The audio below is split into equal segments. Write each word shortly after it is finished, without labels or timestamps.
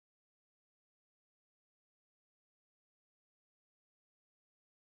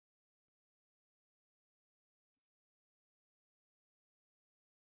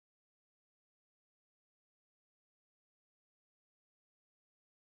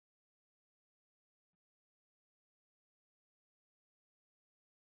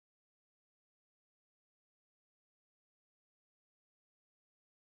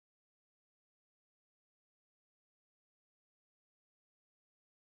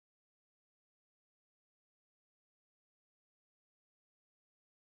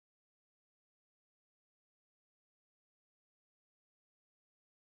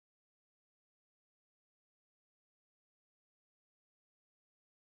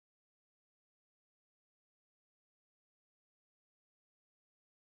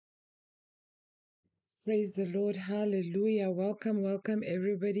Praise the Lord. Hallelujah. Welcome, welcome,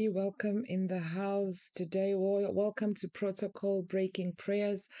 everybody. Welcome in the house today. Welcome to Protocol Breaking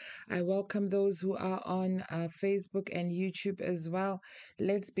Prayers. I welcome those who are on Facebook and YouTube as well.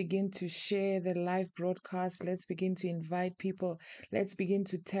 Let's begin to share the live broadcast. Let's begin to invite people. Let's begin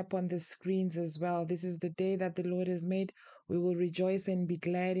to tap on the screens as well. This is the day that the Lord has made. We will rejoice and be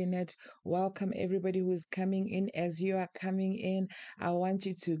glad in it. Welcome, everybody who is coming in. As you are coming in, I want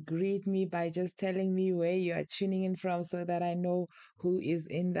you to greet me by just telling me where you are tuning in from so that I know who is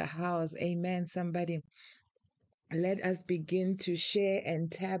in the house. Amen. Somebody. Let us begin to share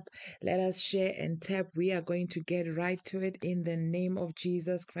and tap. Let us share and tap. We are going to get right to it in the name of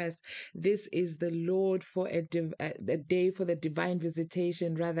Jesus Christ. This is the Lord for a day for the divine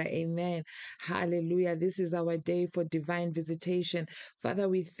visitation, rather. Amen. Hallelujah. This is our day for divine visitation. Father,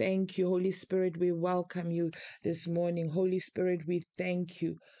 we thank you. Holy Spirit, we welcome you this morning. Holy Spirit, we thank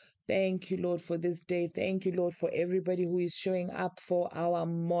you. Thank you, Lord, for this day. Thank you, Lord, for everybody who is showing up for our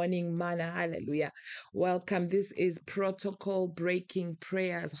morning manna. Hallelujah. Welcome. This is Protocol Breaking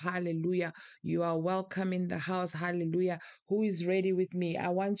Prayers. Hallelujah. You are welcome in the house. Hallelujah. Who is ready with me? I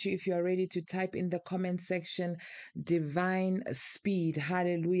want you, if you are ready, to type in the comment section, divine speed.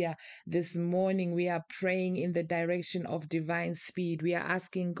 Hallelujah. This morning we are praying in the direction of divine speed. We are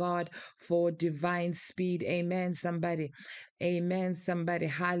asking God for divine speed. Amen, somebody. Amen, somebody.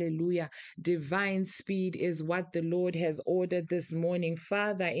 Hallelujah. Divine speed is what the Lord has ordered this morning.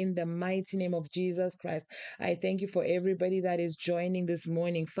 Father, in the mighty name of Jesus Christ, I thank you for everybody that is joining this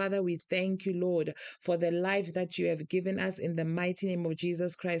morning. Father, we thank you, Lord, for the life that you have given us in the mighty name of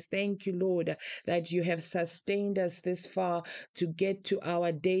Jesus Christ. Thank you, Lord, that you have sustained us this far to get to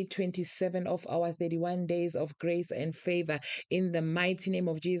our day 27 of our 31 days of grace and favor in the mighty name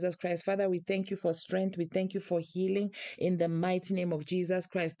of Jesus Christ. Father, we thank you for strength. We thank you for healing in the mighty name of Jesus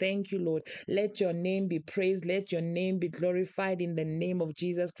Christ. Thank you, Lord. Let your name be praised. Let your name be glorified in the name of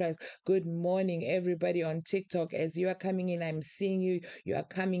Jesus Christ. Good morning, everybody on TikTok. As you are coming in, I'm seeing you. You are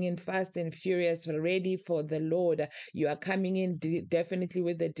coming in fast and furious, ready for the Lord. You are coming in definitely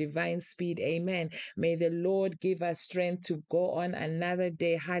with the divine speed. Amen. May the Lord give us strength to go on another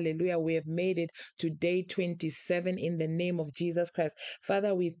day. Hallelujah. We have made it to day 27 in the name of Jesus Christ.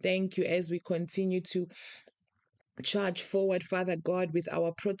 Father, we thank you as we continue to charge forward, Father God, with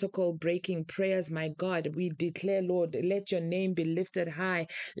our protocol breaking prayers, my God. We declare, Lord, let your name be lifted high.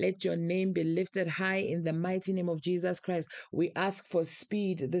 Let your name be lifted high in the mighty name of Jesus Christ. We ask for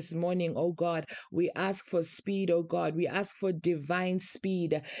speed this morning, oh God. We ask for speed, oh God. We ask for divine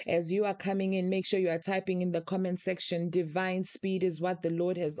speed. As you are coming in, make sure you are typing in the comment section. Divine speed is what the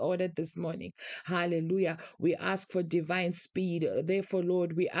Lord has ordered this morning. Hallelujah. We ask for divine speed. Therefore,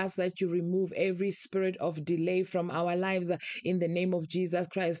 Lord, we ask that you remove every spirit of delay from our lives in the name of Jesus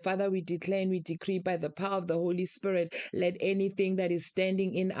Christ. Father, we declare and we decree by the power of the Holy Spirit, let anything that is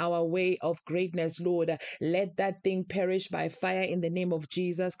standing in our way of greatness, Lord, let that thing perish by fire in the name of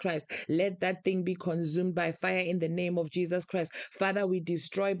Jesus Christ. Let that thing be consumed by fire in the name of Jesus Christ. Father, we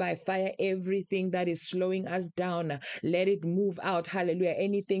destroy by fire everything that is slowing us down. Let it move out. Hallelujah.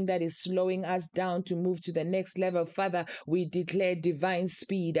 Anything that is slowing us down to move to the next level, Father, we declare divine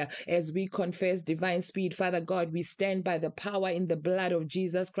speed. As we confess divine speed, Father God, we stand by the power in the blood of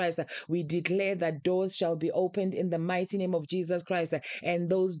Jesus Christ. We declare that doors shall be opened in the mighty name of Jesus Christ, and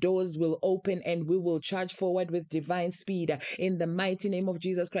those doors will open and we will charge forward with divine speed in the mighty name of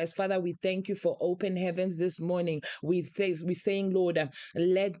Jesus Christ. Father, we thank you for open heavens this morning. We're saying, Lord,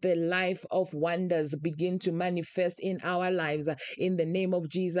 let the life of wonders begin to manifest in our lives in the name of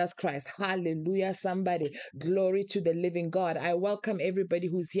Jesus Christ. Hallelujah, somebody. Glory to the living God. I welcome everybody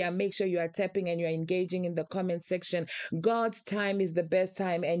who's here. Make sure you are tapping and you are engaging in the comment section. God's time is the best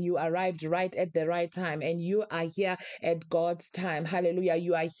time, and you arrived right at the right time, and you are here at God's time. Hallelujah.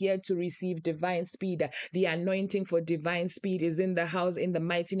 You are here to receive divine speed. The anointing for divine speed is in the house in the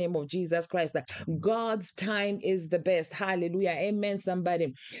mighty name of Jesus Christ. God's time is the best. Hallelujah. Amen,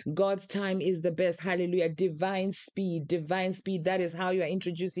 somebody. God's time is the best. Hallelujah. Divine speed, divine speed. That is how you are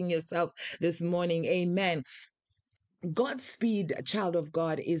introducing yourself this morning. Amen. God's speed, child of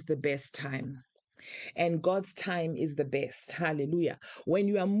God, is the best time. And God's time is the best. Hallelujah. When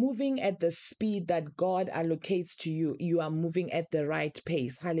you are moving at the speed that God allocates to you, you are moving at the right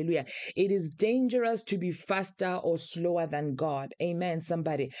pace. Hallelujah. It is dangerous to be faster or slower than God. Amen,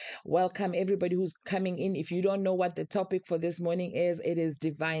 somebody. Welcome everybody who's coming in. If you don't know what the topic for this morning is, it is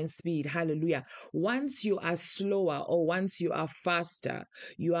divine speed. Hallelujah. Once you are slower or once you are faster,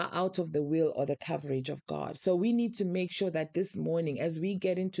 you are out of the will or the coverage of God. So we need to make sure that this morning, as we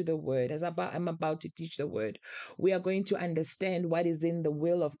get into the word, I'm about about to teach the word. We are going to understand what is in the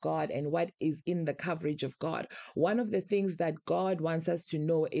will of God and what is in the coverage of God. One of the things that God wants us to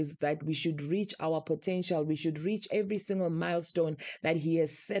know is that we should reach our potential. We should reach every single milestone that He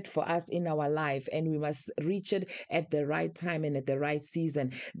has set for us in our life, and we must reach it at the right time and at the right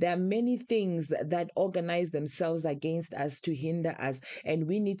season. There are many things that organize themselves against us to hinder us, and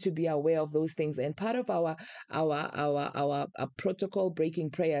we need to be aware of those things. And part of our protocol breaking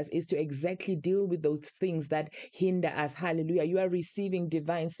prayers is to exactly deal with those things that hinder us. Hallelujah. You are receiving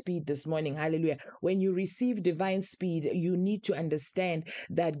divine speed this morning. Hallelujah. When you receive divine speed, you need to understand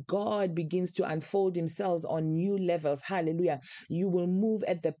that God begins to unfold Himself on new levels. Hallelujah. You will move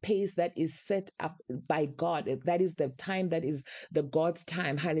at the pace that is set up by God. That is the time that is the God's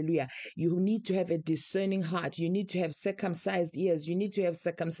time. Hallelujah. You need to have a discerning heart. You need to have circumcised ears. You need to have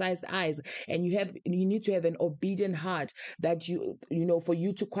circumcised eyes, and you need to have an obedient heart that for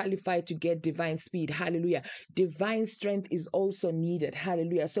you to qualify to get divine speed. Hallelujah. Divine strength is also needed.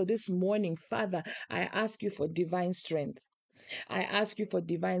 Hallelujah. So this morning, Father, I ask you for divine strength. I ask you for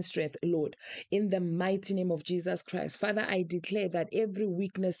divine strength, Lord, in the mighty name of Jesus Christ. Father, I declare that every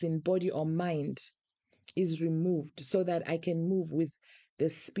weakness in body or mind is removed so that I can move with the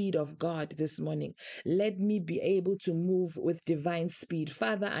speed of God this morning. Let me be able to move with divine speed.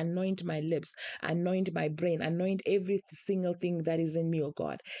 Father, anoint my lips, anoint my brain, anoint every single thing that is in me, oh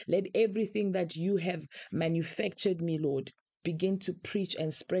God. Let everything that you have manufactured me, Lord, begin to preach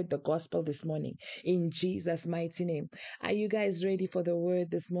and spread the gospel this morning in Jesus' mighty name. Are you guys ready for the word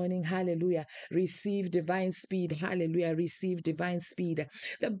this morning? Hallelujah. Receive divine speed. Hallelujah. Receive divine speed.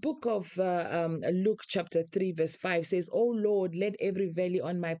 The book of Luke chapter 3 verse 5 says, "Oh Lord, let every valley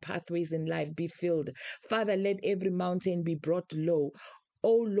on my pathways in life be filled. Father, let every mountain be brought low.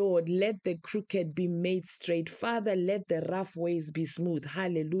 Oh Lord, let the crooked be made straight. Father, let the rough ways be smooth."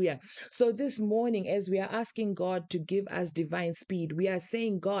 Hallelujah. So this morning, as we are asking God to give us divine speed, we are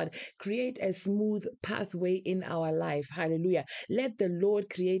saying, God, create a smooth pathway in our life. Hallelujah. Let the Lord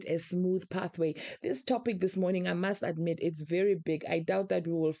create a smooth pathway. This topic this morning, I must admit, it's very big. I doubt that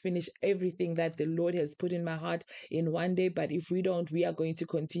we will finish everything that the Lord has put in my heart in one day, but if we don't, we are going to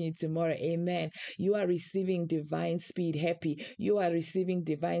continue tomorrow. Amen. You are receiving divine speed, Happy. You are receiving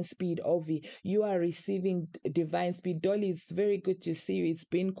divine speed, Ovi. You are receiving divine speed. Dolly, it's very good to see you. It's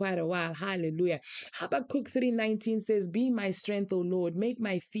been quite a while. Hallelujah. Habakkuk 3:19 says, "Be my strength, O Lord. Make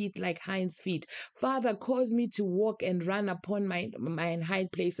my feet like hinds' feet. Father, cause me to walk and run upon my high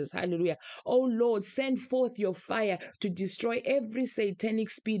places." Hallelujah. Oh Lord, send forth your fire to destroy every satanic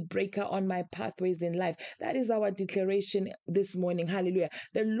speed breaker on my pathways in life. That is our declaration this morning. Hallelujah.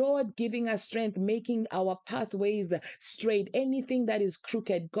 The Lord giving us strength, making our pathways straight. Anything that is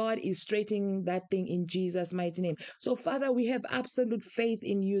crooked, God is straightening that thing in Jesus' mighty name. So, Father, we have absolute faith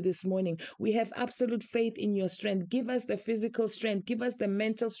in you this morning. We have absolute faith in your strength. Give us the physical strength, give us the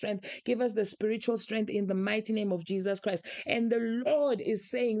mental strength, give us the spiritual strength in the mighty name of Jesus Christ. And the Lord is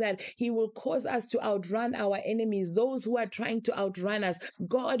saying that He will cause us to outrun our enemies, those who are trying to outrun us.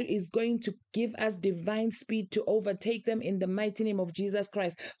 God is going to give us divine speed to overtake them in the mighty name of Jesus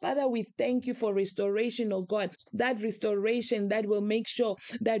Christ. Father, we thank you for restoration, oh God, that restoration that will make sure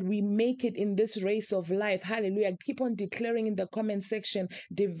that we make it in this race of life. Hallelujah. Keep on declaring in the comment section,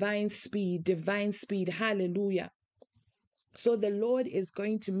 divine speed, divine speed. Hallelujah. So the Lord is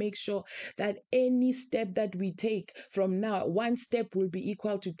going to make sure that any step that we take from now, one step will be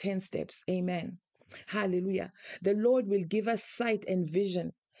equal to 10 steps. Amen. Hallelujah. The Lord will give us sight and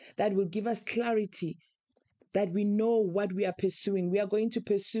vision that will give us clarity, that we know what we are pursuing. We are going to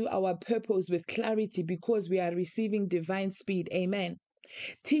pursue our purpose with clarity because we are receiving divine speed. Amen.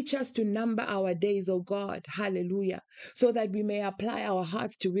 Teach us to number our days, O God. Hallelujah. So that we may apply our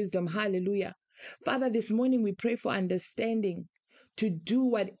hearts to wisdom. Hallelujah. Father, this morning we pray for understanding to do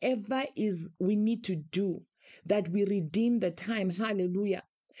whatever is we need to do, that we redeem the time. Hallelujah.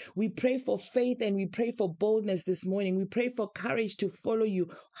 We pray for faith and we pray for boldness this morning. We pray for courage to follow you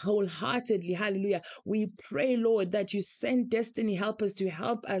wholeheartedly. Hallelujah. We pray, Lord, that you send destiny helpers to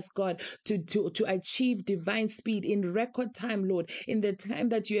help us, God, to achieve divine speed in record time, Lord, in the time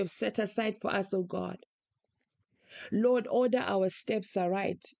that you have set aside for us, oh God. Lord, order our steps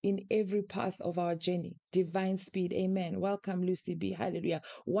aright in every path of our journey. Divine speed. Amen. Welcome, Lucy B. Hallelujah.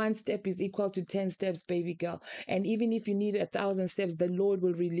 One step is equal to 10 steps, baby girl. And even if you need 1,000 steps, the Lord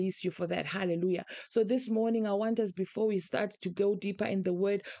will release you for that. Hallelujah. So this morning, I want us, before we start to go deeper in the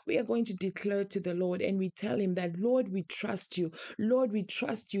word, we are going to declare to the Lord and we tell him that, Lord, we trust you. Lord, we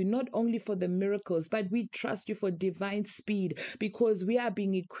trust you not only for the miracles, but we trust you for divine speed because we are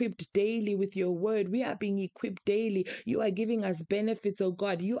being equipped daily with your word. We are being equipped daily daily. You are giving us benefits, oh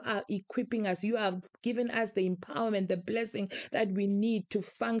God. You are equipping us. You have given us the empowerment, the blessing that we need to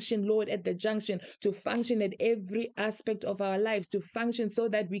function, Lord, at the junction, to function at every aspect of our lives, to function so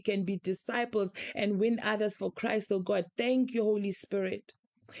that we can be disciples and win others for Christ, oh God. Thank you, Holy Spirit.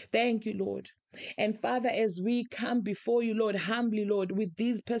 Thank you, Lord. And Father, as we come before you, Lord, humbly, Lord, with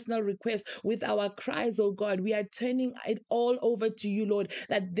these personal requests, with our cries, oh God, we are turning it all over to you, Lord,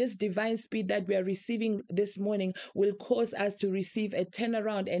 that this divine speed that we are receiving this morning will cause us to receive a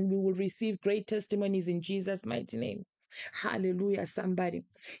turnaround, and we will receive great testimonies in Jesus' mighty name. Hallelujah. Somebody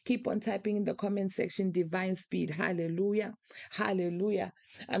keep on typing in the comment section, divine speed. Hallelujah. Hallelujah.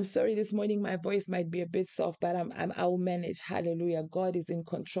 I'm sorry this morning my voice might be a bit soft, but I'll manage. Hallelujah. God is in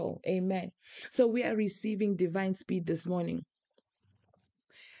control. Amen. So we are receiving divine speed this morning.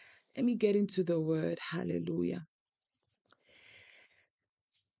 Let me get into the word. Hallelujah.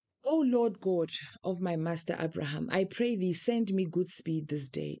 O Lord God of my master Abraham, I pray thee, send me good speed this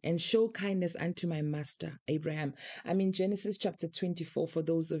day and show kindness unto my master Abraham. I'm in Genesis chapter 24 for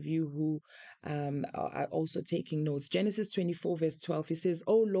those of you who are also taking notes. Genesis 24, verse 12, it says,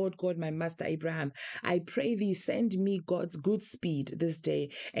 O Lord God, my master Abraham, I pray thee, send me God's good speed this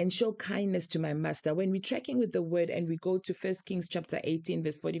day and show kindness to my master. When we're tracking with the word and we go to 1 Kings chapter 18,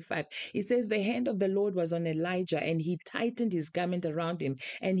 verse 45, it says, the hand of the Lord was on Elijah, and he tightened his garment around him,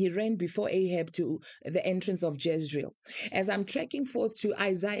 and he ran before Ahab to the entrance of Jezreel. As I'm tracking forth to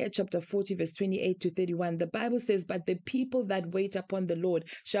Isaiah chapter 40, verse 28 to 31, the Bible says, but the people that wait upon the Lord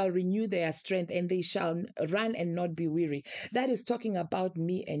shall renew their strength, and they shall run and not be weary. That is talking about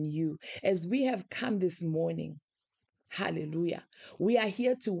me and you. As we have come this morning, hallelujah. We are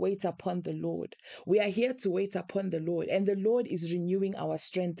here to wait upon the Lord. We are here to wait upon the Lord, and the Lord is renewing our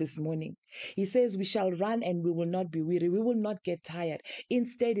strength this morning. He says we shall run and we will not be weary. We will not get tired.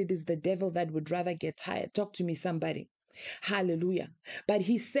 Instead, it is the devil that would rather get tired. Talk to me, somebody. Hallelujah. But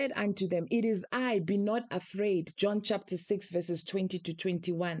he said unto them, it is I, be not afraid. John chapter 6, verses 20 to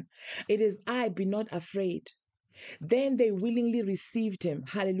 21. It is I, be not afraid. Then they willingly received him,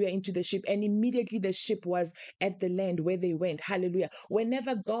 hallelujah, into the ship. And immediately the ship was at the land where they went, hallelujah.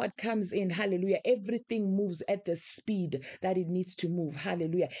 Whenever God comes in, hallelujah, everything moves at the speed that it needs to move,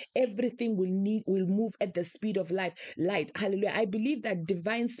 hallelujah. Everything will move at the speed of light, hallelujah. I believe that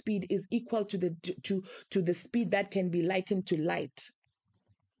divine speed is equal to the speed that can be likened to light.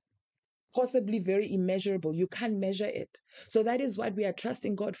 Possibly very immeasurable. You can't measure it. So that is what we are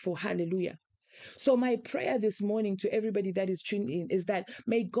trusting God for, hallelujah. So my prayer this morning to everybody that is tuned in is that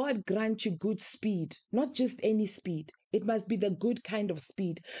may God grant you good speed, not just any speed. It must be the good kind of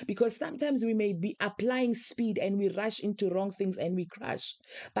speed, because sometimes we may be applying speed and we rush into wrong things and we crash.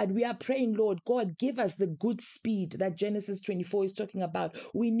 But we are praying, Lord God, give us the good speed that Genesis 24 is talking about.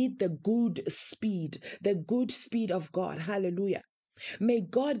 We need the good speed of God. Hallelujah. May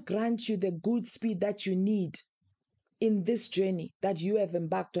God grant you the good speed that you need in this journey that you have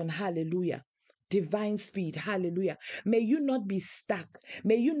embarked on. Hallelujah. Divine speed. Hallelujah. May you not be stuck.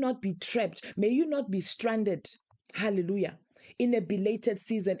 May you not be trapped. May you not be stranded. Hallelujah. In a belated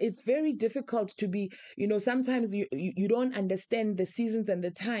season, it's very difficult to be, sometimes you don't understand the seasons and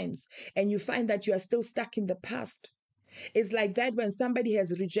the times, and you find that you are still stuck in the past. It's like that when somebody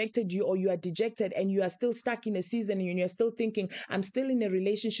has rejected you or you are dejected and you are still stuck in a season and you're still thinking, I'm still in a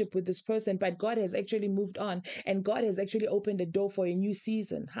relationship with this person, but God has actually moved on and God has actually opened the door for a new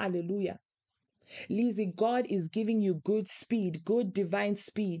season. Hallelujah. Lizzie, God is giving you good speed, good divine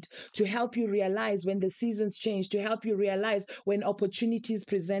speed to help you realize when the seasons change, to help you realize when opportunities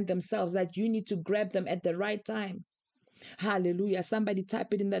present themselves, that you need to grab them at the right time. Hallelujah. Somebody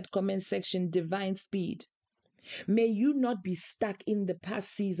type it in that comment section, divine speed. May you not be stuck in the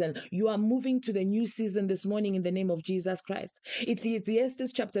past season. You are moving to the new season this morning in the name of Jesus Christ.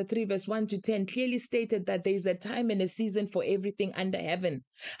 Ecclesiastes chapter 3 verse 1 to 10 clearly stated that there is a time and a season for everything under heaven.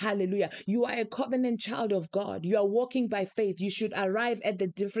 Hallelujah. You are a covenant child of God. You are walking by faith. You should arrive at the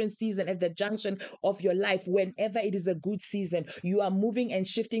different season, at the junction of your life whenever it is a good season. You are moving and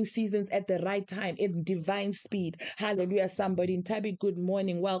shifting seasons at the right time in divine speed. Hallelujah. Somebody in Tabi, good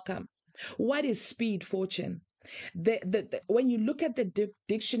morning. Welcome. What is speed, Fortune? When you look at the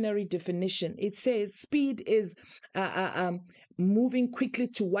dictionary definition, it says speed is moving quickly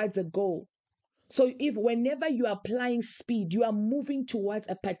towards a goal. So if whenever you are applying speed, you are moving towards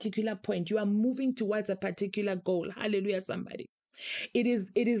a particular point, you are moving towards a particular goal. Hallelujah, somebody. It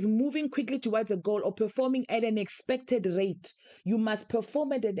is moving quickly towards a goal or performing at an expected rate. You must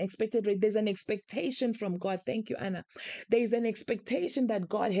perform at an expected rate. There's an expectation from God. Thank you, Anna. There is an expectation that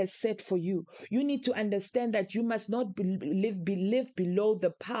God has set for you. You need to understand that you must not live below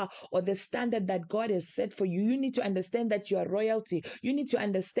the power or the standard that God has set for you. You need to understand that you are royalty. You need to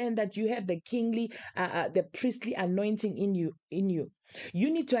understand that you have the kingly, the priestly anointing in you.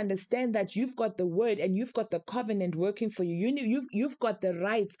 You need to understand that you've got the word and you've got the covenant working for you. You've got the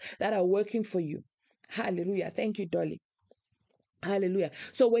rights that are working for you. Hallelujah. Thank you, Dolly. Hallelujah.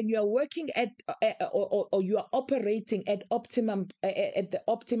 So when you are working at or you are operating at the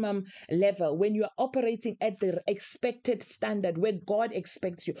optimum level, when you are operating at the expected standard where God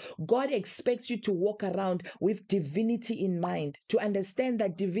expects you to walk around with divinity in mind, to understand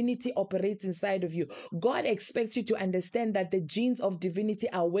that divinity operates inside of you. God expects you to understand that the genes of divinity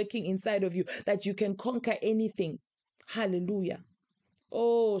are working inside of you, that you can conquer anything. Hallelujah.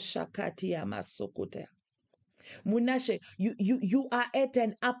 Oh, Shakatia Masokota. Munashe, you are at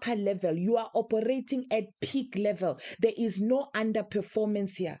an upper level. You are operating at peak level. There is no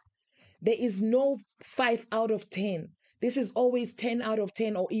underperformance here. There is no 5 out of 10. This is always 10 out of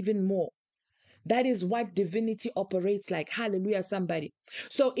 10 or even more. That is what divinity operates like. Hallelujah, somebody.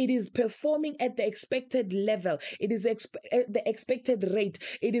 So it is performing at the expected level. It is at the expected rate.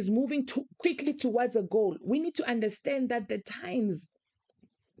 It is moving quickly towards a goal. We need to understand that the times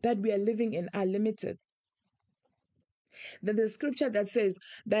that we are living in are limited. The scripture that says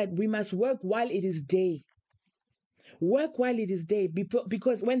that we must work while it is day. Work while it is day,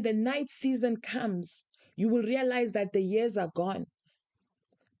 because when the night season comes, you will realize that the years are gone.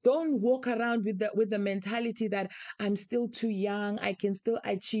 Don't walk around with the mentality that I'm still too young, I can still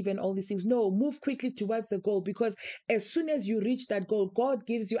achieve and all these things. No, move quickly towards the goal, because as soon as you reach that goal, God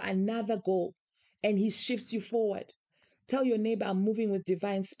gives you another goal and he shifts you forward. Tell your neighbor, I'm moving with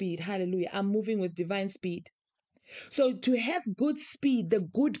divine speed. Hallelujah. I'm moving with divine speed. So to have good speed, the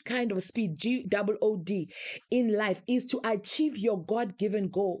good kind of speed, GOOD, in life is to achieve your God-given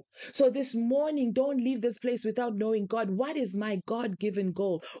goal. So this morning, don't leave this place without knowing, God, what is my God-given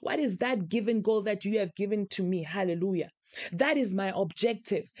goal? What is that given goal that you have given to me? Hallelujah. That is my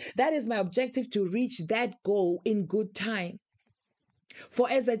objective. That is my objective, to reach that goal in good time.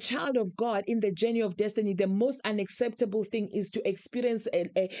 For as a child of God in the journey of destiny, the most unacceptable thing is to experience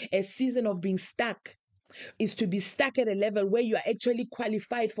a season of being stuck, is to be stuck at a level where you are actually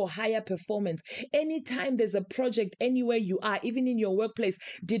qualified for higher performance. Anytime there's a project anywhere you are, even in your workplace,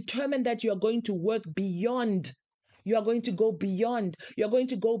 determine that you are going to work beyond. You are going to go beyond. You're going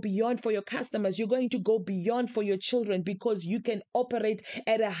to go beyond for your customers. You're going to go beyond for your children, because you can operate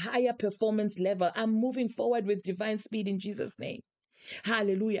at a higher performance level. I'm moving forward with divine speed in Jesus' name.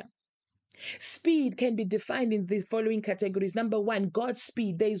 Hallelujah. Speed can be defined in the following categories. Number one, God's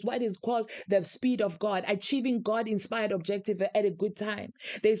speed. There is what is called the speed of God, achieving God-inspired objective at a good time.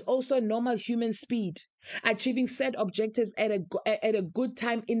 There's also normal human speed, achieving set objectives at a good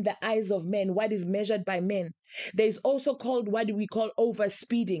time in the eyes of men, what is measured by men. There's also called what we call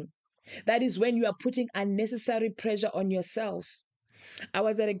overspeeding. That is when you are putting unnecessary pressure on yourself. I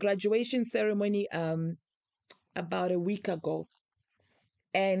was at a graduation ceremony about a week ago,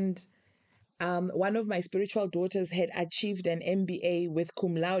 and one of my spiritual daughters had achieved an MBA with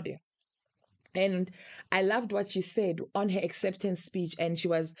cum laude. And I loved what she said on her acceptance speech. And she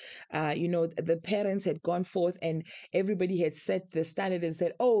was, the parents had gone forth and everybody had set the standard and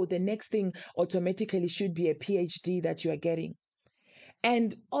said, oh, the next thing automatically should be a PhD that you are getting.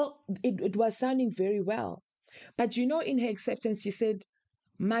 And it was sounding very well. But in her acceptance, she said,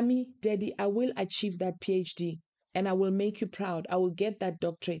 Mommy, Daddy, I will achieve that PhD and I will make you proud. I will get that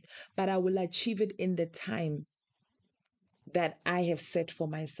doctorate, but I will achieve it in the time that I have set for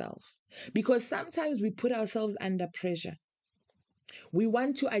myself. Because sometimes we put ourselves under pressure. We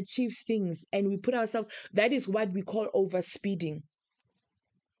want to achieve things and we put ourselves, that is what we call overspeeding.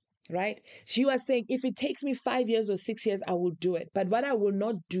 Right? She was saying, if it takes me 5 years or 6 years, I will do it. But what I will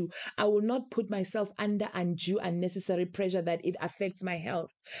not do, I will not put myself under undue unnecessary pressure that it affects my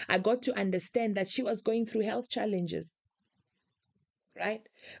health. I got to understand that she was going through health challenges, right?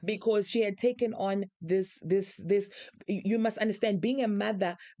 Because she had taken on this. You must understand, being a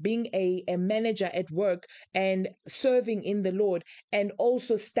mother, being a manager at work, and serving in the Lord, and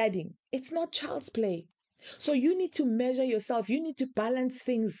also studying. It's not child's play. So you need to measure yourself. You need to balance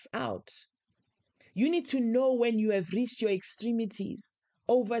things out. You need to know when you have reached your extremities.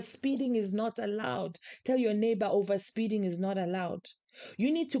 Overspeeding is not allowed. Tell your neighbor, overspeeding is not allowed.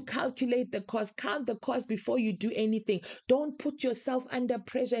 You need to calculate the cost, count the cost before you do anything. Don't put yourself under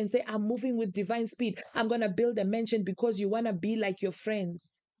pressure and say, I'm moving with divine speed. I'm going to build a mansion because you want to be like your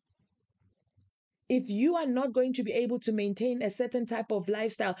friends. If you are not going to be able to maintain a certain type of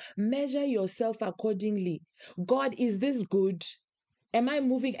lifestyle, measure yourself accordingly. God, is this good? Am I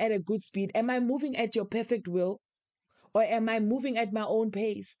moving at a good speed? Am I moving at your perfect will? Or am I moving at my own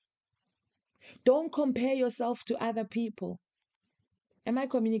pace? Don't compare yourself to other people. Am I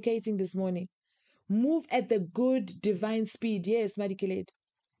communicating this morning? Move at the good divine speed. Yes, Madikilet.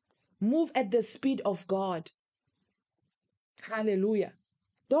 Move at the speed of God. Hallelujah.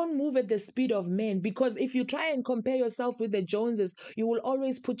 Don't move at the speed of men, because if you try and compare yourself with the Joneses, you will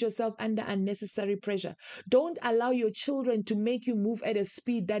always put yourself under unnecessary pressure. Don't allow your children to make you move at a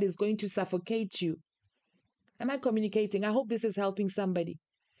speed that is going to suffocate you. Am I communicating? I hope this is helping somebody.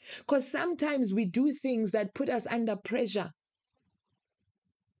 Because sometimes we do things that put us under pressure.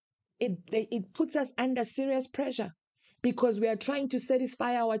 It puts us under serious pressure because we are trying to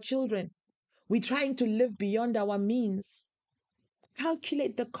satisfy our children. We're trying to live beyond our means.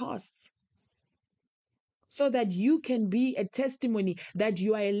 Calculate the costs so that you can be a testimony that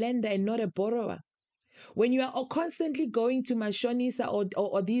you are a lender and not a borrower. When you are constantly going to Mashonisa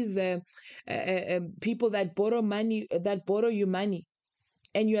or these people that borrow money, that borrow you money,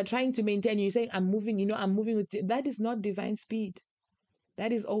 and you are trying to maintain, you're saying, I'm moving with, that is not divine speed.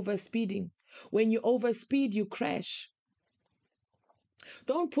 That is overspeeding. When you overspeed, you crash.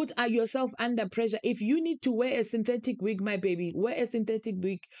 Don't put yourself under pressure. If you need to wear a synthetic wig, my baby, wear a synthetic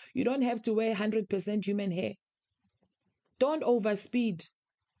wig. You don't have to wear 100% human hair. Don't overspeed.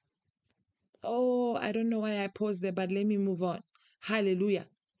 Oh, I don't know why I paused there, but let me move on. Hallelujah.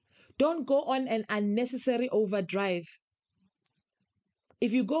 Don't go on an unnecessary overdrive.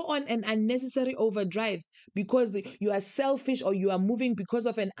 If you go on an unnecessary overdrive because you are selfish or you are moving because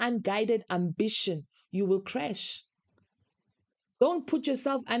of an unguided ambition, you will crash. Don't put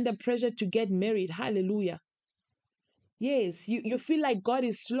yourself under pressure to get married. Hallelujah. Yes, you feel like God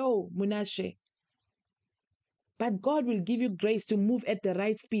is slow, Munashe. But God will give you grace to move at the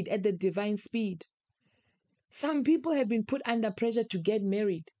right speed, at the divine speed. Some people have been put under pressure to get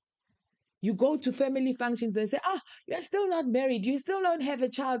married. You go to family functions and say, you're still not married. You still don't have a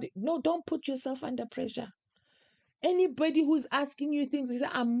child. No, don't put yourself under pressure. Anybody who's asking you things, you say,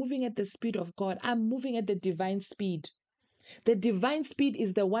 I'm moving at the speed of God. I'm moving at the divine speed. The divine speed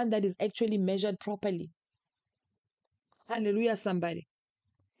is the one that is actually measured properly. Hallelujah, somebody.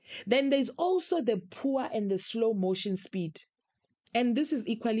 Then there's also the poor and the slow motion speed. And this is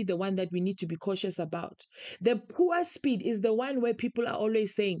equally the one that we need to be cautious about. The poor speed is the one where people are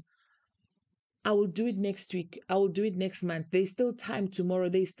always saying, I will do it next week. I will do it next month. There's still time tomorrow.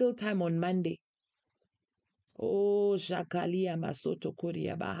 There's still time on Monday. Oh, Jakalia Masoto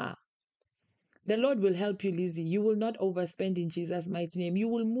Korea Baha. The Lord will help you, Lizzie. You will not overspend in Jesus' mighty name. You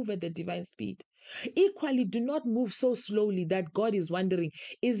will move at the divine speed. Equally, do not move so slowly that God is wondering,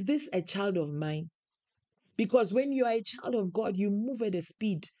 is this a child of mine? Because when you are a child of God, you move at the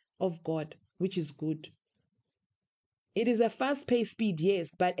speed of God, which is good. It is a fast-paced speed,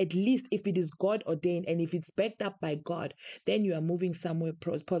 yes, but at least if it is God ordained and if it's backed up by God, then you are moving somewhere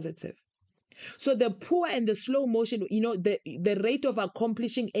positive. So the poor and the slow motion, the rate of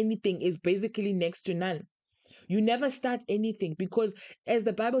accomplishing anything is basically next to none. You never start anything because as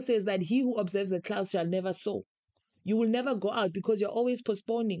the Bible says that he who observes the clouds shall never sow. You will never go out because you're always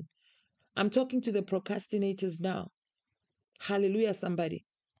postponing. I'm talking to the procrastinators now. Hallelujah, somebody.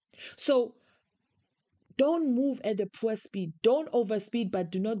 So don't move at the poor speed. Don't overspeed,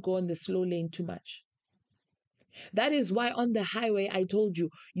 but do not go on the slow lane too much. That is why on the highway, I told you,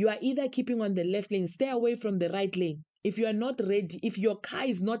 you are either keeping on the left lane, stay away from the right lane. If you are not ready, if your car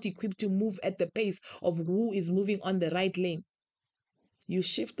is not equipped to move at the pace of who is moving on the right lane, you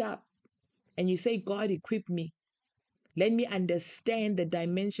shift up and you say, God, equip me. Let me understand the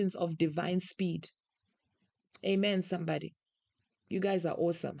dimensions of divine speed. Amen, somebody. You guys are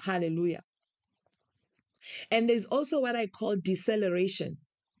awesome. Hallelujah. And there's also what I call deceleration.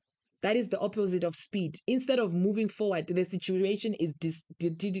 That is the opposite of speed. Instead of moving forward, the situation is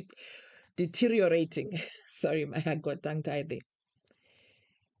deteriorating. Sorry, my head got tongue-tied there.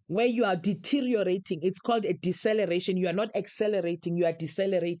 Where you are deteriorating, it's called a deceleration. You are not accelerating, you are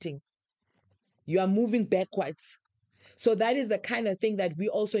decelerating. You are moving backwards. So that is the kind of thing that we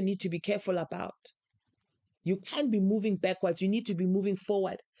also need to be careful about. You can't be moving backwards. You need to be moving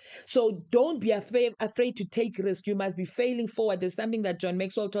forward. So don't be afraid to take risk. You must be failing forward. There's something that John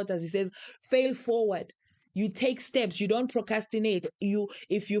Maxwell taught us. He says, fail forward. You take steps. You don't procrastinate.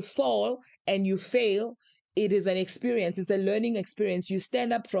 If you fall and you fail, It is an experience. It's a learning experience. You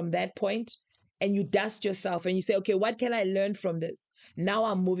stand up from that point and you dust yourself and you say, okay, what can I learn from this? Now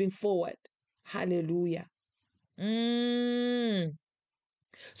I'm moving forward. Hallelujah.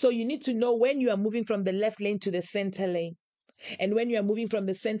 So you need to know when you are moving from the left lane to the center lane, and when you are moving from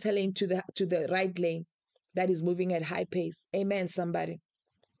the center lane to the right lane, that is moving at high pace. Amen, somebody.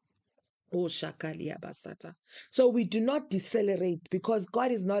 Oh, Shakalia Basata. So we do not decelerate because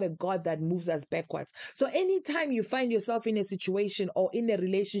God is not a God that moves us backwards. So anytime you find yourself in a situation or in a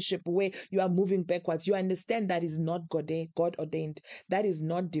relationship where you are moving backwards, you understand that is not God ordained. That is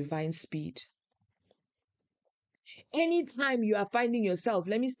not divine speed. Anytime you are finding yourself,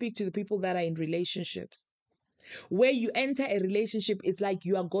 let me speak to the people that are in relationships. Where you enter a relationship, it's like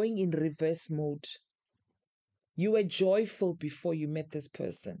you are going in reverse mode. You were joyful before you met this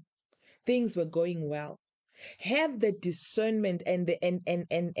person. Things were going well. Have the discernment and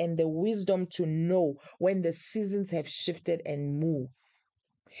the wisdom to know when the seasons have shifted and move.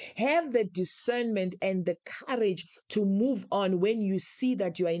 Have the discernment and the courage to move on when you see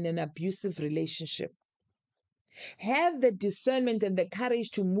that you are in an abusive relationship. Have the discernment and the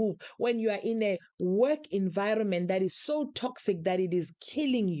courage to move when you are in a work environment that is so toxic that it is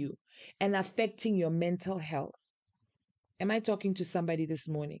killing you and affecting your mental health. Am I talking to somebody this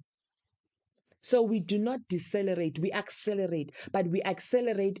morning? So we do not decelerate, we accelerate, but we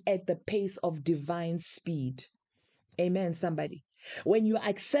accelerate at the pace of divine speed. Amen, somebody. When you are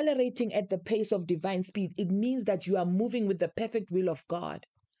accelerating at the pace of divine speed, it means that you are moving with the perfect will of God.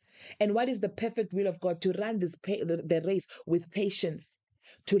 And what is the perfect will of God? To run the race with patience,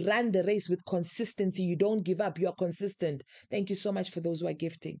 to run the race with consistency. You don't give up, you are consistent. Thank you so much for those who are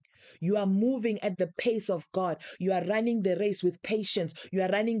gifting. You are moving at the pace of God. You are running the race with patience. You are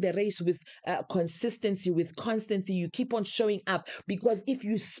running the race with consistency, with constancy. You keep on showing up, because if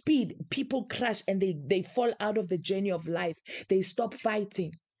you speed, people crash and they fall out of the journey of life. They stop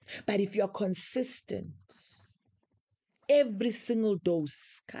fighting. But if you're consistent, every single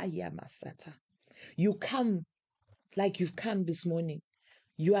dose, Kaya Masata, you come like you've come this morning.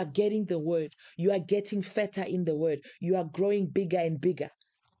 You are getting the word. You are getting fatter in the word. You are growing bigger and bigger.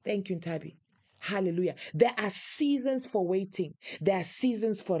 Thank you, Ntabi. Hallelujah. There are seasons for waiting. There are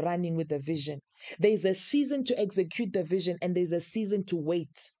seasons for running with the vision. There's a season to execute the vision, and there's a season to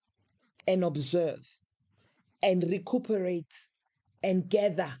wait and observe and recuperate and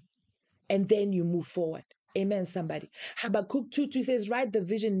gather, and then you move forward. Amen, somebody. Habakkuk 2:2 says, write the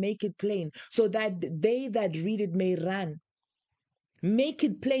vision, make it plain, so that they that read it may run. Make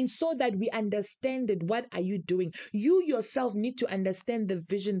it plain so that we understand it. What are you doing? You yourself need to understand the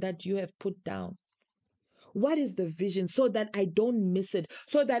vision that you have put down. What is the vision? So that I don't miss it,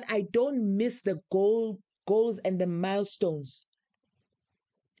 so that I don't miss the goals and the milestones.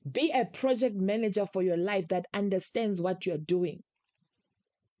 Be a project manager for your life that understands what you're doing.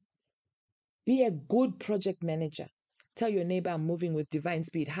 Be a good project manager. Tell your neighbor, I'm moving with divine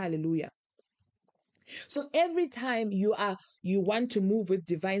speed. Hallelujah. So every time you want to move with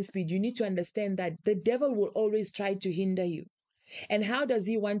divine speed, you need to understand that the devil will always try to hinder you. And how does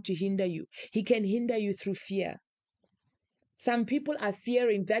he want to hinder you? He can hinder you through fear. Some people are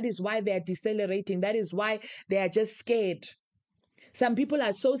fearing. That is why they are decelerating. That is why they are just scared. Some people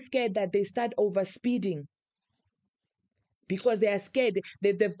are so scared that they start overspeeding because they are scared.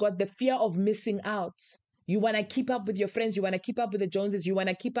 They've got the fear of missing out. You want to keep up with your friends. You want to keep up with the Joneses. You want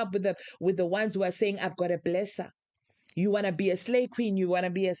to keep up with the ones who are saying, I've got a blesser. You want to be a slay queen. You want to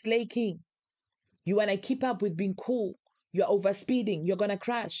be a slay king. You want to keep up with being cool. You're overspeeding. You're going to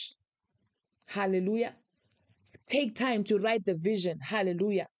crash. Hallelujah. Take time to write the vision.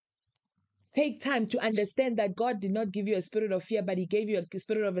 Hallelujah. Take time to understand that God did not give you a spirit of fear, but He gave you a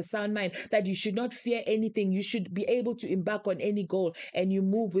spirit of a sound mind, that you should not fear anything. You should be able to embark on any goal, and you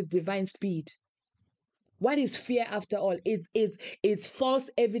move with divine speed. What is fear after all? It's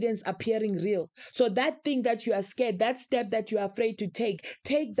false evidence appearing real. So that thing that you are scared, that step that you are afraid to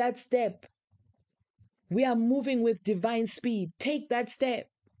take that step. We are moving with divine speed. Take that step.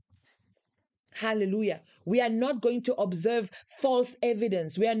 Hallelujah. We are not going to observe false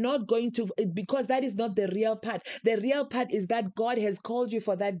evidence. We are not going to, because that is not the real part. The real part is that God has called you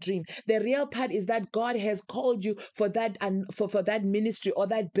for that dream. The real part is that God has called you for that, and for that ministry or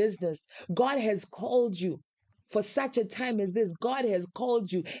that business. God has called you for such a time as this. God has called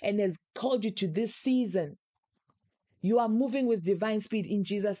you and has called you to this season. You are moving with divine speed in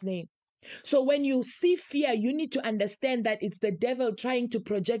Jesus' name. So when you see fear, you need to understand that it's the devil trying to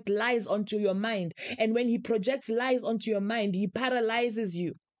project lies onto your mind. And when he projects lies onto your mind, he paralyzes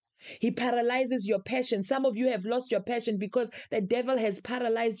you. He paralyzes your passion. Some of you have lost your passion because the devil has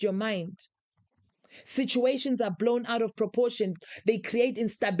paralyzed your mind. Situations are blown out of proportion. They create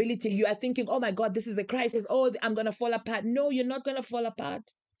instability. You are thinking, oh my God, this is a crisis. Oh, I'm going to fall apart. No, you're not going to fall apart.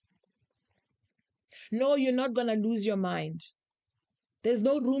 No, you're not going to lose your mind. There's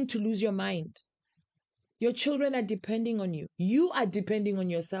no room to lose your mind. Your children are depending on you. You are depending on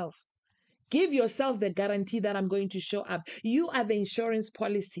yourself. Give yourself the guarantee that I'm going to show up. You are the insurance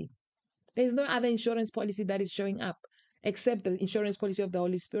policy. There's no other insurance policy that is showing up except the insurance policy of the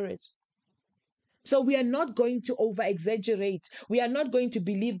Holy Spirit. So we are not going to over-exaggerate. We are not going to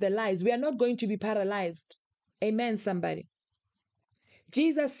believe the lies. We are not going to be paralyzed. Amen, somebody.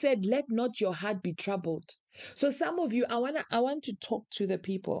 Jesus said, let not your heart be troubled. So some of you, I want to talk to the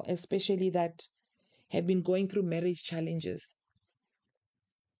people, especially that have been going through marriage challenges.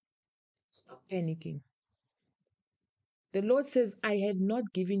 Stop panicking. The Lord says, I have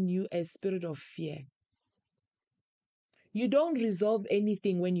not given you a spirit of fear. You don't resolve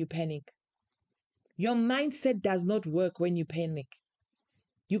anything when you panic. Your mindset does not work when you panic.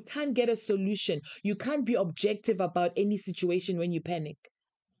 You can't get a solution. You can't be objective about any situation when you panic.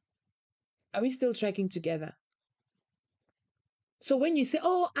 Are we still tracking together? So when you say,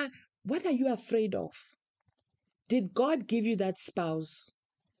 what are you afraid of? Did God give you that spouse?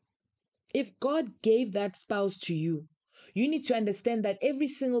 If God gave that spouse to you, you need to understand that every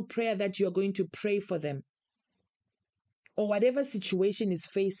single prayer that you're going to pray for them, or whatever situation is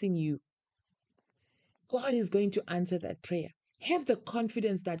facing you, God is going to answer that prayer. Have the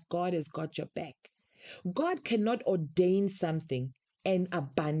confidence that God has got your back. God cannot ordain something and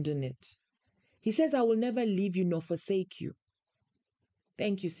abandon it. He says, I will never leave you nor forsake you.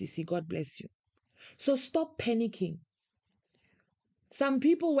 Thank you, Sisi. God bless you. So stop panicking. Some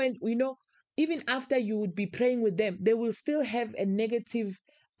people, when, even after you would be praying with them, they will still have a negative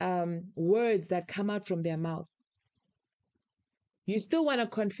words that come out from their mouth. You still want to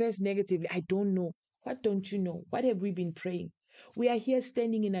confess negatively. I don't know. What don't you know? What have we been praying? We are here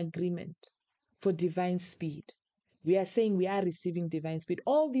standing in agreement for divine speed. We are saying we are receiving divine speed.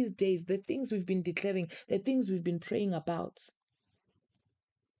 All these days, the things we've been declaring, the things we've been praying about,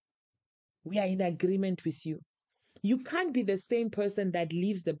 we are in agreement with you. You can't be the same person that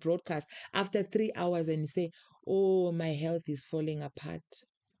leaves the broadcast after 3 hours and say, oh, my health is falling apart.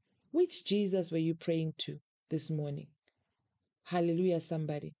 Which Jesus were you praying to this morning? Hallelujah,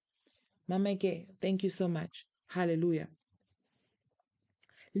 somebody. Mama Ke, thank you so much. Hallelujah.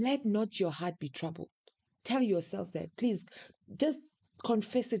 Let not your heart be troubled. Tell yourself that. Please, just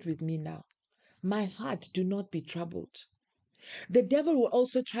confess it with me now. My heart, do not be troubled. The devil will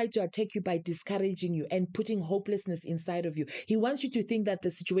also try to attack you by discouraging you and putting hopelessness inside of you. He wants you to think that the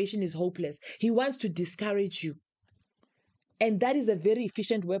situation is hopeless. He wants to discourage you. And that is a very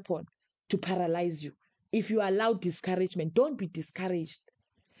efficient weapon to paralyze you. If you allow discouragement, don't be discouraged.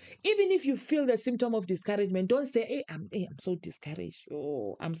 Even if you feel the symptom of discouragement, don't say, hey, I'm so discouraged.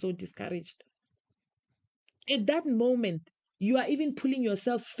 Oh, I'm so discouraged. At that moment, you are even pulling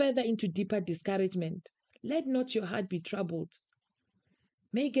yourself further into deeper discouragement. Let not your heart be troubled.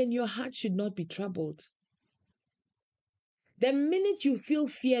 Megan, your heart should not be troubled. The minute you feel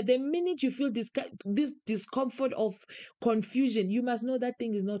fear, the minute you feel this discomfort of confusion, you must know that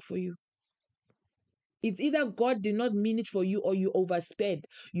thing is not for you. It's either God did not mean it for you or you oversped.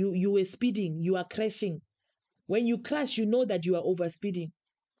 You were speeding, you are crashing. When you crash, you know that you are overspeeding.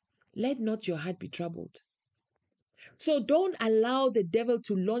 Let not your heart be troubled. So don't allow the devil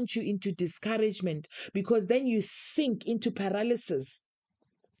to launch you into discouragement, because then you sink into paralysis.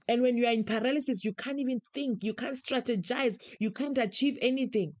 And when you are in paralysis, you can't even think, you can't strategize, you can't achieve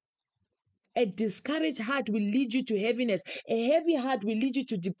anything. A discouraged heart will lead you to heaviness. A heavy heart will lead you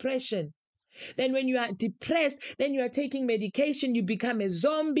to depression. Then when you are depressed, then you are taking medication, you become a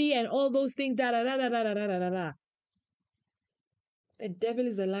zombie and all those things. The devil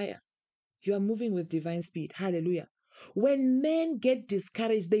is a liar. You are moving with divine speed. Hallelujah. When men get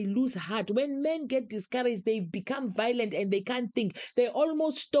discouraged, they lose heart. When men get discouraged, they become violent and they can't think. They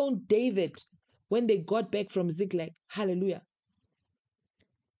almost stoned David when they got back from Ziklag. Hallelujah.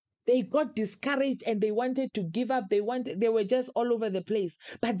 They got discouraged and they wanted to give up. They were just all over the place.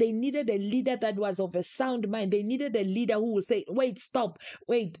 But they needed a leader that was of a sound mind. They needed a leader who will say, wait, stop,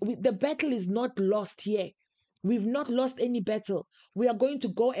 wait, the battle is not lost here. We've not lost any battle. We are going to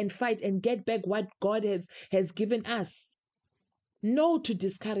go and fight and get back what God has given us. No to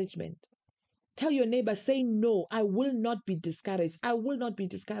discouragement. Tell your neighbor, say no, I will not be discouraged. I will not be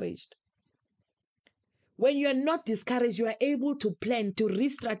discouraged. When you are not discouraged, you are able to plan, to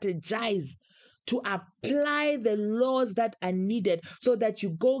re-strategize, to apply the laws that are needed so that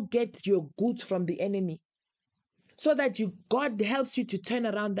you go get your goods from the enemy. so that God helps you to turn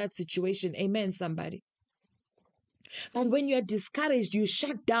around that situation. Amen, somebody. But when you are discouraged, you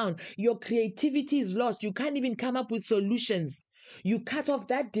shut down, your creativity is lost, you can't even come up with solutions, you cut off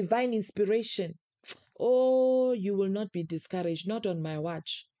that divine inspiration. Oh, you will not be discouraged, not on my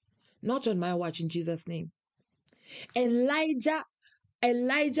watch. Not on my watch, in Jesus' name. Elijah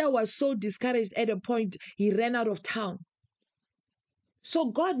was so discouraged at a point he ran out of town.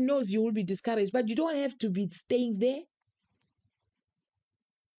 So God knows you will be discouraged, but you don't have to be staying there.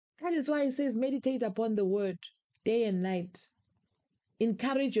 That is why he says, meditate upon the word day and night.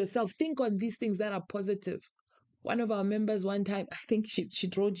 Encourage yourself. Think on these things that are positive. One of our members one time, I think she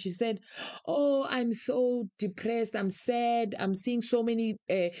wrote, she said, oh, I'm so depressed, I'm sad, I'm seeing so many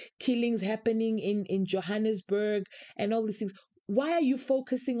killings happening in Johannesburg and all these things. Why are you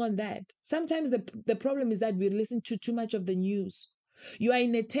focusing on that? Sometimes the problem is that we listen to too much of the news. You are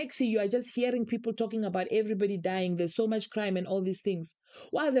in a taxi, you are just hearing people talking about everybody dying, there's so much crime and all these things.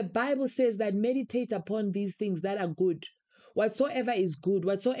 While the Bible says that meditate upon these things that are good. Whatsoever is good,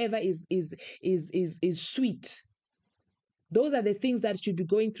 whatsoever is sweet. Those are the things that should be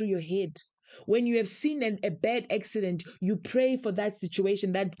going through your head. When you have seen a bad accident, you pray for that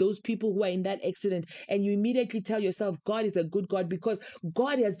situation, that those people who are in that accident, and you immediately tell yourself, God is a good God, because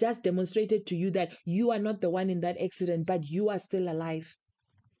God has just demonstrated to you that you are not the one in that accident, but you are still alive.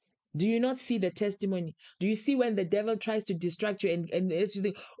 Do you not see the testimony? Do you see when the devil tries to distract you and as you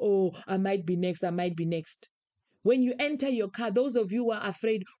think, oh, I might be next, I might be next? When you enter your car, those of you who are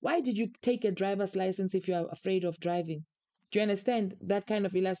afraid, why did you take a driver's license if you are afraid of driving? Do you understand that kind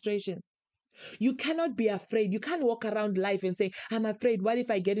of illustration? You cannot be afraid. You can't walk around life and say, I'm afraid. What if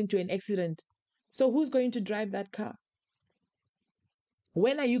I get into an accident? So who's going to drive that car?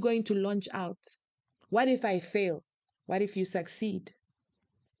 When are you going to launch out? What if I fail? What if you succeed?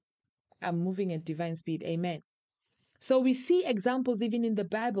 I'm moving at divine speed. Amen. So we see examples even in the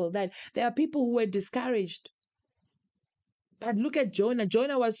Bible that there are people who were discouraged. But look at Jonah.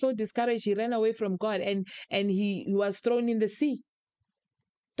 Jonah was so discouraged, he ran away from God and he was thrown in the sea.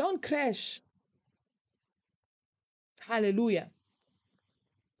 Don't crash. Hallelujah.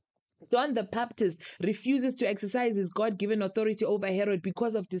 John the Baptist refuses to exercise his God-given authority over Herod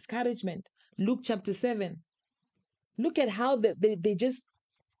because of discouragement. Luke chapter 7. Look at how they just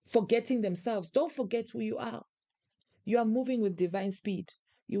forgetting themselves. Don't forget who you are. You are moving with divine speed.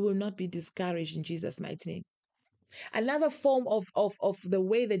 You will not be discouraged in Jesus' mighty name. Another form of the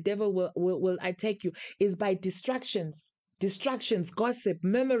way the devil will attack you is by distractions. Distractions, gossip,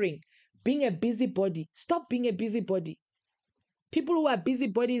 murmuring, being a busybody. Stop being a busybody. People who are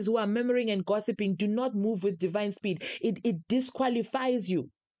busybodies, who are murmuring and gossiping, do not move with divine speed. It disqualifies you.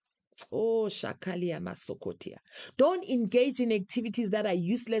 Oh, Shakalia Masokotia. Don't engage in activities that are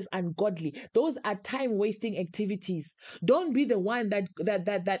useless and ungodly. Those are time-wasting activities. Don't be the one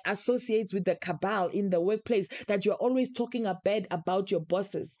that associates with the cabal in the workplace, that you're always talking bad about your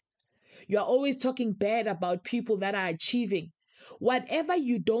bosses. You're always talking bad about people that are achieving. Whatever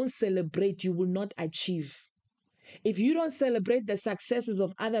you don't celebrate, you will not achieve. If you don't celebrate the successes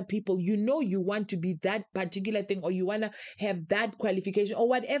of other people, you know you want to be that particular thing, or you want to have that qualification, or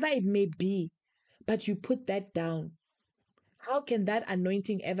whatever it may be, but you put that down. How can that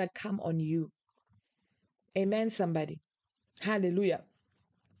anointing ever come on you? Amen, somebody. Hallelujah.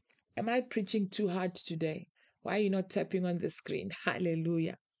 Am I preaching too hard today? Why are you not tapping on the screen?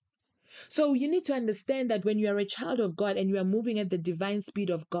 Hallelujah. So you need to understand that when you are a child of God and you are moving at the divine speed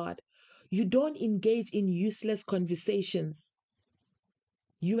of God, you don't engage in useless conversations.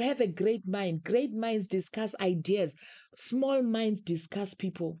 You have a great mind. Great minds discuss ideas. Small minds discuss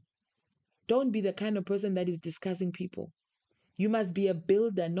people. Don't be the kind of person that is discussing people. You must be a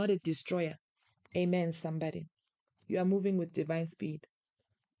builder, not a destroyer. Amen, somebody. You are moving with divine speed.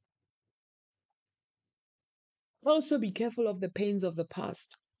 Also, be careful of the pains of the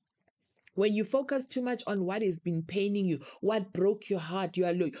past. When you focus too much on what has been paining you, what broke your heart, you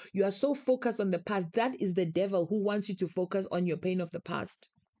are so focused on the past. That is the devil who wants you to focus on your pain of the past.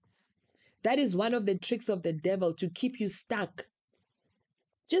 That is one of the tricks of the devil, to keep you stuck.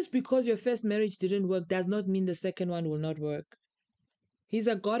 Just because your first marriage didn't work does not mean the second one will not work. He's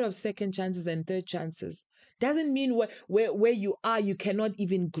a God of second chances and third chances. Doesn't mean where you are, you cannot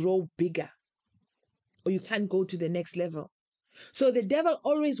even grow bigger, or you can't go to the next level. So the devil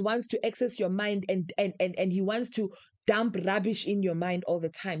always wants to access your mind, and he wants to dump rubbish in your mind all the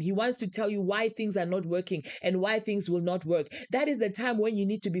time. He wants to tell you why things are not working and why things will not work. That is the time when you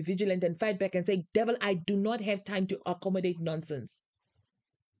need to be vigilant and fight back and say, devil, I do not have time to accommodate nonsense.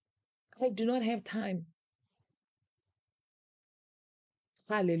 I do not have time.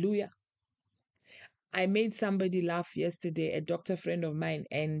 Hallelujah. I made somebody laugh yesterday, a doctor friend of mine,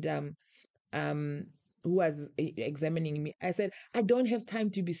 and um, who was examining me. I said, I don't have time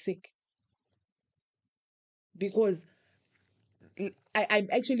to be sick because I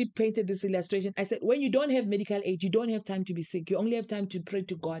actually painted this illustration. I said, when you don't have medical aid, you don't have time to be sick. You only have time to pray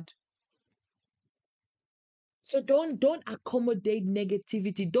to God. So don't accommodate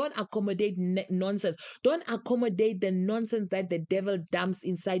negativity. Don't accommodate nonsense. Don't accommodate the nonsense that the devil dumps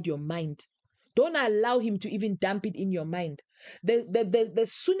inside your mind. Don't allow him to even dump it in your mind. The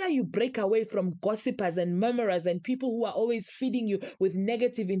sooner you break away from gossipers and murmurers and people who are always feeding you with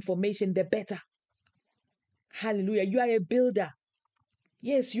negative information, the better. Hallelujah. You are a builder.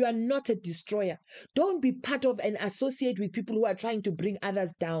 Yes, you are not a destroyer. Don't be part of and associate with people who are trying to bring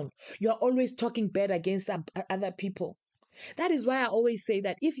others down. You are always talking bad against other people. That is why I always say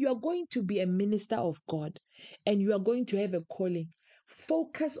that if you are going to be a minister of God and you are going to have a calling,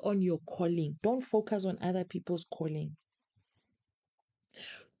 focus on your calling. Don't focus on other people's calling.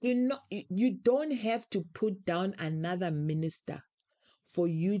 You don't have to put down another minister for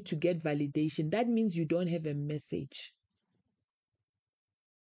you to get validation. That means you don't have a message.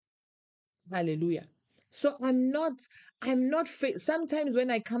 Hallelujah. So sometimes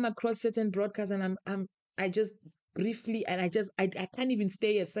when I come across certain broadcasts and I just briefly and I can't even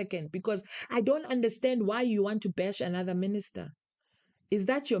stay a second because I don't understand why you want to bash another minister. Is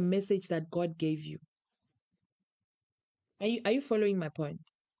that your message that God gave you? Are you following my point?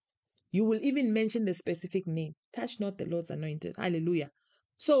 You will even mention the specific name. Touch not the Lord's anointed. Hallelujah.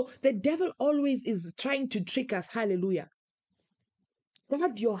 So the devil always is trying to trick us. Hallelujah.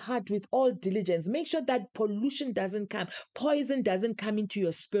 Guard your heart with all diligence. Make sure that pollution doesn't come, poison doesn't come into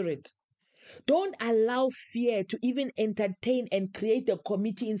your spirit. Don't allow fear to even entertain and create a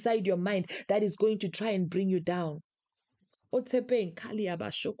committee inside your mind that is going to try and bring you down. Guard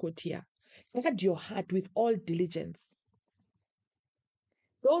your heart with all diligence.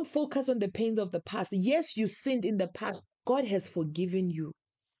 Don't focus on the pains of the past. Yes, you sinned in the past. God has forgiven you.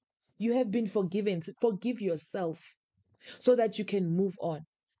 You have been forgiven. Forgive yourself so that you can move on.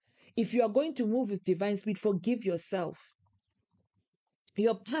 If you are going to move with divine speed, forgive yourself.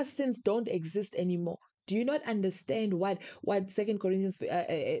 Your past sins don't exist anymore. Do you not understand what Second Corinthians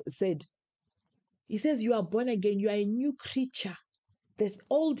said? He says you are born again. You are a new creature. The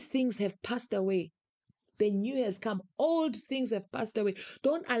old things have passed away. The new has come. Old things have passed away.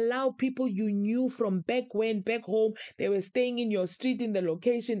 Don't allow people you knew from back home, they were staying in your street, in the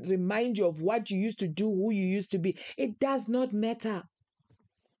location, remind you of what you used to do, who you used to be. It does not matter.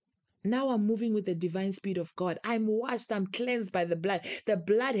 Now I'm moving with the divine speed of God. I'm washed, I'm cleansed by the blood. The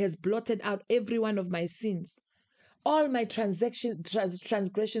blood has blotted out every one of my sins. All my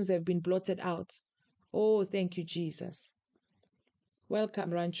transgressions have been blotted out. Oh, thank you, Jesus. Welcome,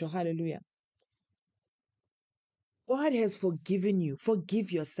 Rancho. Hallelujah. God has forgiven you.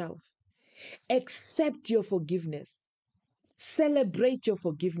 Forgive yourself. Accept your forgiveness. Celebrate your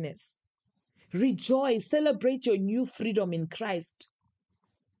forgiveness. Rejoice. Celebrate your new freedom in Christ.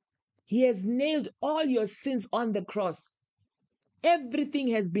 He has nailed all your sins on the cross. Everything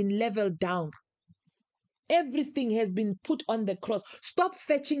has been leveled down. Everything has been put on the cross. Stop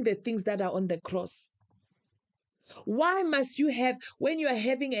fetching the things that are on the cross. Why must you have, when you are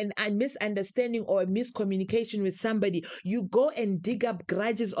having a misunderstanding or a miscommunication with somebody, you go and dig up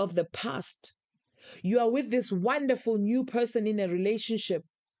grudges of the past? You are with this wonderful new person in a relationship,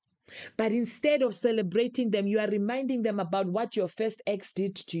 but instead of celebrating them, you are reminding them about what your first ex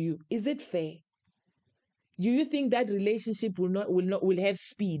did to you. Is it fair? Do you think that relationship will have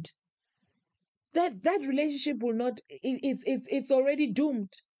speed? That relationship will not. It's already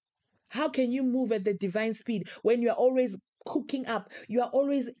doomed. How can you move at the divine speed when you are always cooking up? You are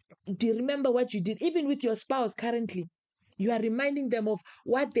always, do you remember what you did? Even with your spouse currently, you are reminding them of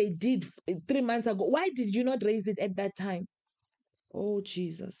what they did 3 months ago. Why did you not raise it at that time? Oh,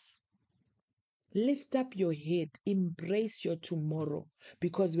 Jesus. Lift up your head, embrace your tomorrow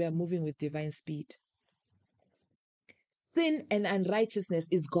because we are moving with divine speed. Sin and unrighteousness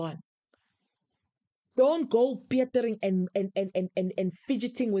is gone. Don't go pittering and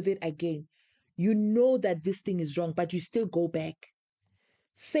fidgeting with it again. You know that this thing is wrong, but you still go back.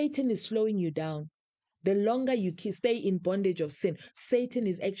 Satan is slowing you down. The longer you stay in bondage of sin, Satan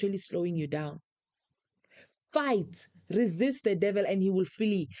is actually slowing you down. Fight, resist the devil, and he will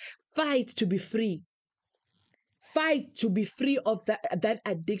flee. Fight to be free. Fight to be free of that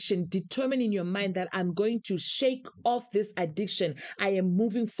addiction. Determine in your mind that I'm going to shake off this addiction. I am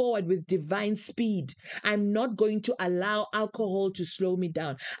moving forward with divine speed. I'm not going to allow alcohol to slow me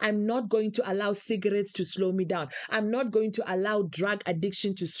down. I'm not going to allow cigarettes to slow me down. I'm not going to allow drug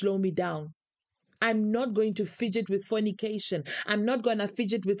addiction to slow me down. I'm not going to fidget with fornication. I'm not going to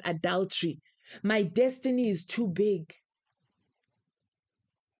fidget with adultery. My destiny is too big.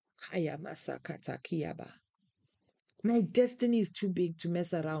 My destiny is too big to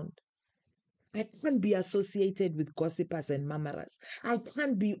mess around. I can't be associated with gossipers and murmurers. I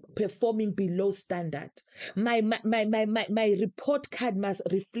can't be performing below standard. My report card must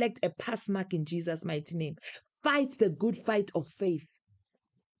reflect a pass mark in Jesus' mighty name. Fight the good fight of faith.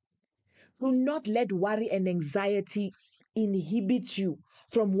 Do not let worry and anxiety inhibit you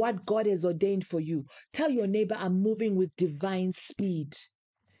from what God has ordained for you. Tell your neighbor, I'm moving with divine speed.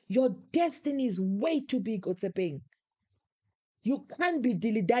 Your destiny is way too big, Otsepeng. You can't be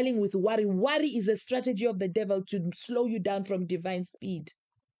dilly-dallying with worry. Worry is a strategy of the devil to slow you down from divine speed.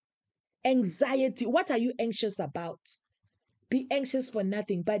 Anxiety, what are you anxious about? Be anxious for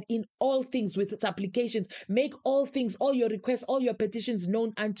nothing, but in all things with its applications, make all things, all your requests, all your petitions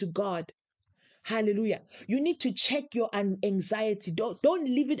known unto God. Hallelujah. You need to check your anxiety. Don't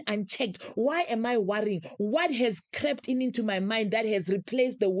leave it unchecked. Why am I worrying? What has crept into my mind that has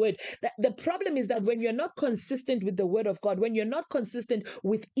replaced the word? The problem is that when you're not consistent with the word of God, when you're not consistent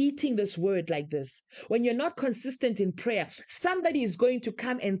with eating this word like this, when you're not consistent in prayer, somebody is going to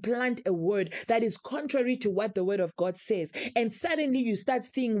come and plant a word that is contrary to what the word of God says. And suddenly you start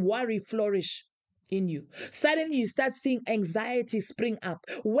seeing worry flourish in you. Suddenly you start seeing anxiety spring up.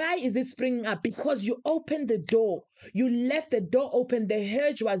 Why is it springing up? Because you opened the door. You left the door open. The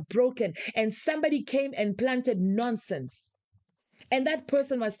hedge was broken and somebody came and planted nonsense. And that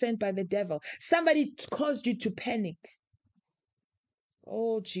person was sent by the devil. Somebody caused you to panic.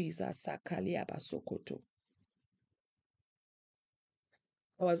 Oh, Jesus. I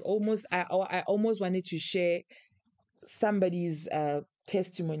almost wanted to share somebody's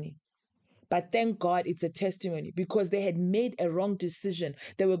testimony. But thank God it's a testimony because they had made a wrong decision.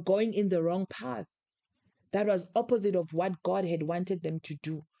 They were going in the wrong path. That was opposite of what God had wanted them to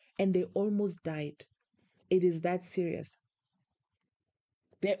do. And they almost died. It is that serious.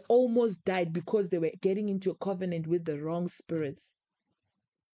 They almost died because they were getting into a covenant with the wrong spirits.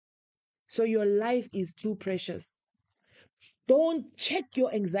 So your life is too precious. Don't check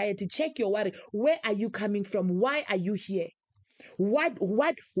your anxiety, check your worry. Where are you coming from? Why are you here? What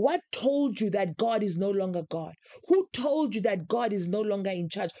told you that God is no longer God? Who told you that God is no longer in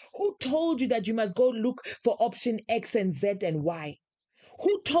charge? Who told you that you must go look for option X and Z and Y?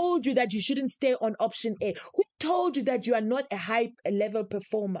 Who told you that you shouldn't stay on option A? Who told you that you are not a high level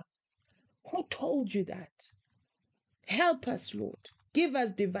performer? Who told you that? Help us, Lord. Give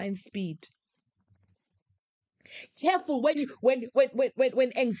us divine speed. Careful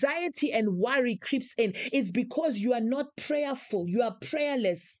when anxiety and worry creeps in, it's because you are not prayerful, you are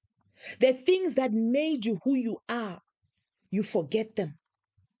prayerless. The things that made you who you are, you forget them.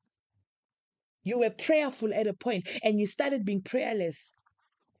 You were prayerful at a point and you started being prayerless.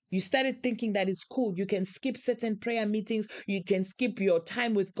 You started thinking that it's cool. You can skip certain prayer meetings. You can skip your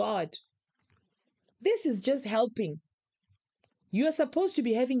time with God. This is just helping. You are supposed to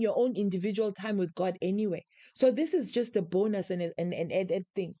be having your own individual time with God anyway. So this is just a bonus and an added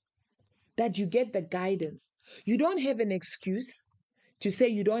thing that you get the guidance. You don't have an excuse to say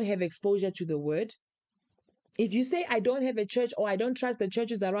you don't have exposure to the word. If you say, I don't have a church or I don't trust the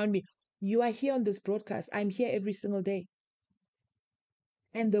churches around me, you are here on this broadcast. I'm here every single day.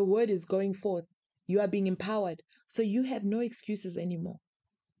 And the word is going forth. You are being empowered. So you have no excuses anymore.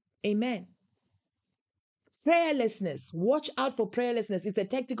 Amen. Prayerlessness. Watch out for prayerlessness. It's a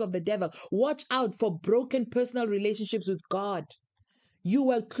tactic of the devil. Watch out for broken personal relationships with God. You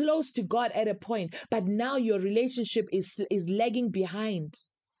were close to God at a point, but now your relationship is lagging behind.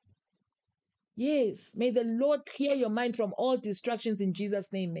 Yes. May the Lord clear your mind from all distractions in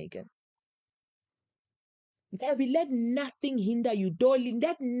Jesus' name, Megan. Let nothing hinder you, darling.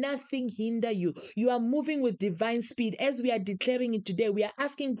 Let nothing hinder you. You are moving with divine speed. As we are declaring it today, we are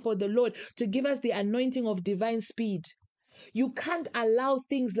asking for the Lord to give us the anointing of divine speed. You can't allow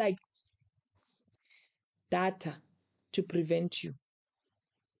things like data to prevent you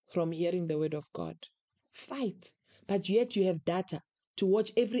from hearing the word of God. Fight. But yet you have data to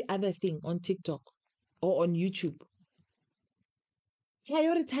watch every other thing on TikTok or on YouTube.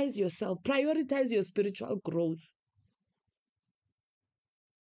 Prioritize yourself. Prioritize your spiritual growth.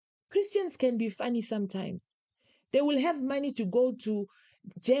 Christians can be funny sometimes. They will have money to go to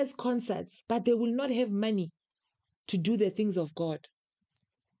jazz concerts, but they will not have money to do the things of God.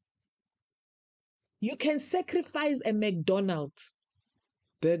 You can sacrifice a McDonald's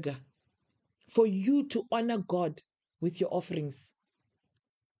burger for you to honor God with your offerings.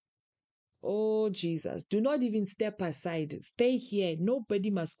 Oh, Jesus, do not even step aside. Stay here.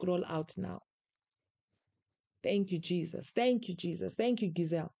 Nobody must scroll out now. Thank you, Jesus. Thank you, Jesus. Thank you,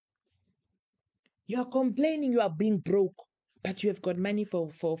 Giselle. You are complaining you are being broke, but you have got money for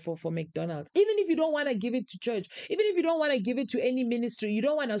McDonald's. Even if you don't want to give it to church, even if you don't want to give it to any ministry, you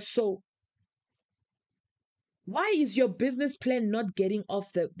don't want to sow. Why is your business plan not getting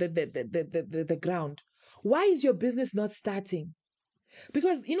off the ground? Why is your business not starting?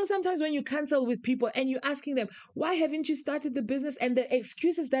 Because sometimes when you cancel with people and you're asking them, why haven't you started the business? And the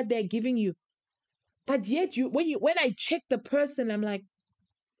excuses that they're giving you. But yet when I check the person, I'm like,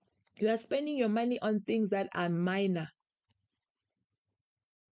 you are spending your money on things that are minor.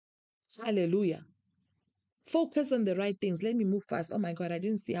 Hallelujah. Focus on the right things. Let me move fast. Oh my God, I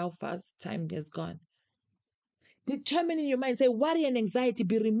didn't see how fast time has gone. Determine in your mind, say, worry and anxiety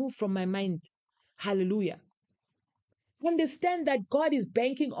be removed from my mind. Hallelujah. Understand that God is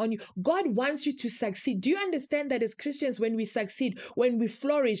banking on you. God wants you to succeed. Do you understand that as Christians, when we succeed, when we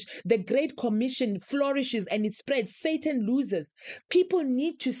flourish, the Great Commission flourishes and it spreads, Satan loses. People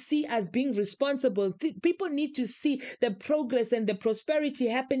need to see us being responsible. People need to see the progress and the prosperity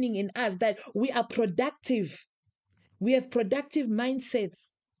happening in us, that we are productive. We have productive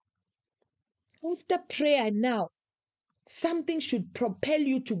mindsets. After prayer now, something should propel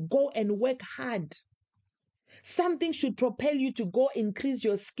you to go and work hard. Something should propel you to go increase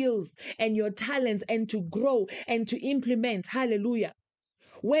your skills and your talents and to grow and to implement. Hallelujah.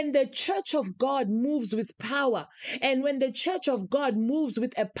 When the church of God moves with power, and when the church of God moves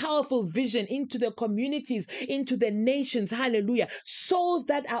with a powerful vision into the communities, into the nations, hallelujah, souls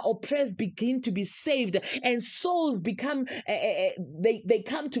that are oppressed begin to be saved, and souls become they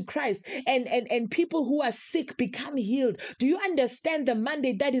come to Christ, and people who are sick become healed. Do you understand the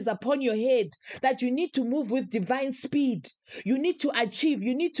mandate that is upon your head, that you need to move with divine speed? You need to achieve,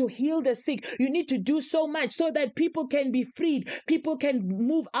 you need to heal the sick, you need to do so much so that people can be freed, people can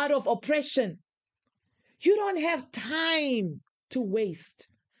move out of oppression. You don't have time to waste.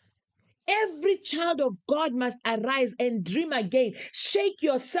 Every child of God must arise and dream again. Shake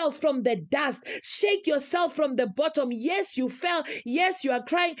yourself from the dust. Shake yourself from the bottom. Yes, you fell. Yes, you are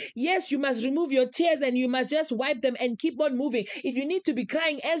crying. Yes, you must remove your tears and you must just wipe them and keep on moving. If you need to be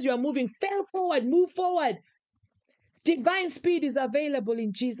crying as you are moving, fell forward, move forward. Divine speed is available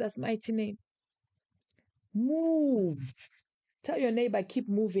in Jesus' mighty name. Move. Tell your neighbor, keep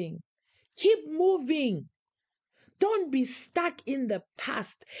moving. Keep moving. Don't be stuck in the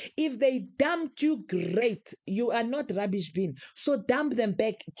past. If they dumped you, great. You are not rubbish bin. So dump them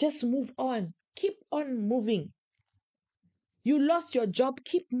back. Just move on. Keep on moving. You lost your job.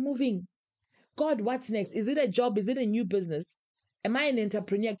 Keep moving. God, what's next? Is it a job? Is it a new business? Am I an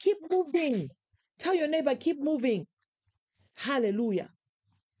entrepreneur? Keep moving. Tell your neighbor, keep moving. Hallelujah.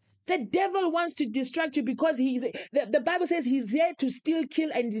 The devil wants to distract you because the Bible says he's there to steal, kill,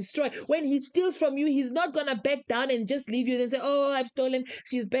 and destroy. When he steals from you, he's not going to back down and just leave you and say, oh, I've stolen,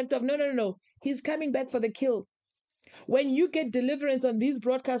 she's backed off. No, no, no, no. He's coming back for the kill. When you get deliverance on these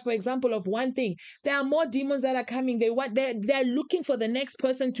broadcasts, for example, of one thing, there are more demons that are coming. They're looking for the next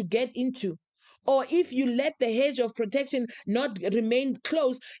person to get into. Or if you let the hedge of protection not remain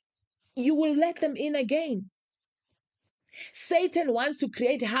closed, you will let them in again. Satan wants to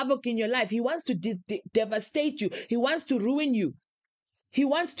create havoc in your life. He wants to devastate you. He wants to ruin you. He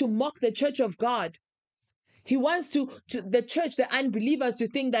wants to mock the church of God. He wants the church, the unbelievers, to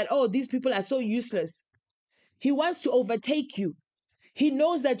think that, oh, these people are so useless. He wants to overtake you. He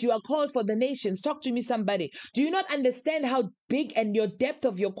knows that you are called for the nations. Talk to me, somebody. Do you not understand how big and your depth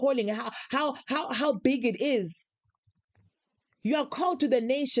of your calling, how big it is? You are called to the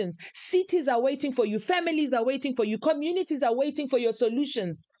nations. Cities are waiting for you. Families are waiting for you. Communities are waiting for your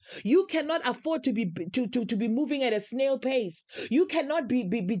solutions. You cannot afford to be moving at a snail pace. You cannot be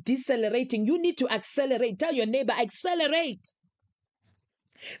decelerating. You need to accelerate. Tell your neighbor, accelerate.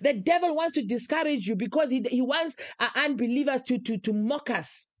 The devil wants to discourage you because he wants unbelievers to mock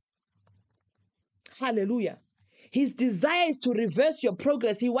us. Hallelujah. His desire is to reverse your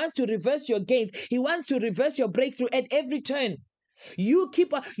progress. He wants to reverse your gains. He wants to reverse your breakthrough at every turn. You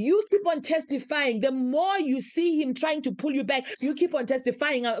keep on testifying. The more you see him trying to pull you back, you keep on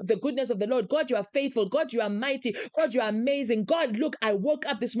testifying of the goodness of the Lord. God, you are faithful. God, you are mighty. God, you are amazing. God, look, I woke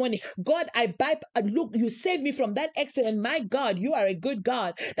up this morning. God, look, you saved me from that accident. My God, you are a good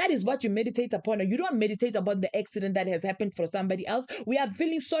God. That is what you meditate upon. You don't meditate upon the accident that has happened for somebody else. We are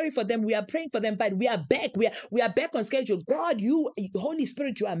feeling sorry for them. We are praying for them, but we are back. We are back on schedule. God, you, Holy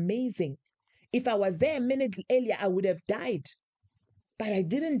Spirit, you are amazing. If I was there a minute earlier, I would have died. But I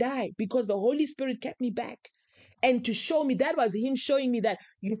didn't die because the Holy Spirit kept me back. And to show me, that was him showing me that,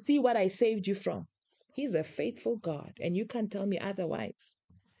 you see what I saved you from. He's a faithful God, and you can't tell me otherwise.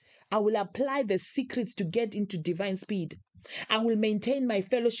 I will apply the secrets to get into divine speed. I will maintain my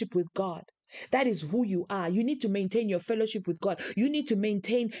fellowship with God. That is who you are. You need to maintain your fellowship with God. You need to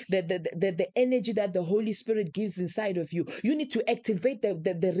maintain the energy that the Holy Spirit gives inside of you. You need to activate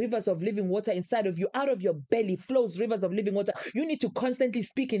the rivers of living water inside of you. Out of your belly flows rivers of living water. You need to constantly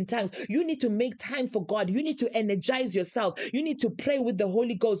speak in tongues. You need to make time for God. You need to energize yourself. You need to pray with the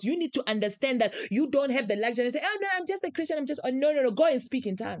Holy Ghost. You need to understand that you don't have the luxury and say, oh no, I'm just a Christian. No. Go and speak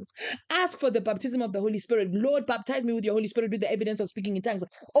in tongues. Ask for the baptism of the Holy Spirit. Lord, baptize me with your Holy Spirit with the evidence of speaking in tongues.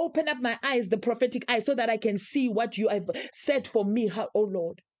 Open up my eyes, the prophetic eyes, so that I can see what you have said for me, oh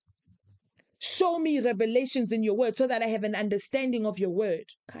Lord. Show me revelations in your word so that I have an understanding of your word.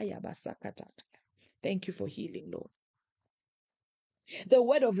 Thank you for healing, Lord. The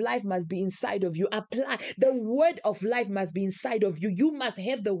word of life must be inside of you. Apply. The word of life must be inside of you. You must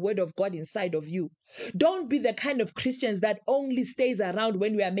have the word of God inside of you. Don't be the kind of Christians that only stays around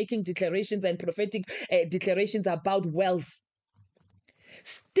when we are making declarations and prophetic declarations about wealth.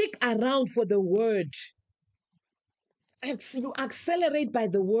 Stick around for the word. You accelerate by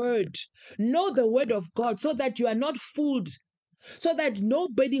the word. Know the word of God so that you are not fooled, so that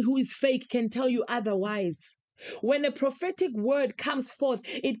nobody who is fake can tell you otherwise. When a prophetic word comes forth,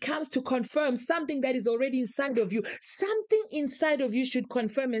 it comes to confirm something that is already inside of you. Something inside of you should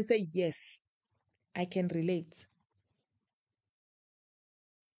confirm and say, yes, I can relate.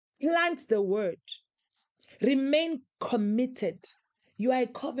 Plant the word. Remain committed. You are a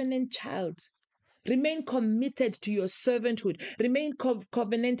covenant child. Remain committed to your servanthood. Remain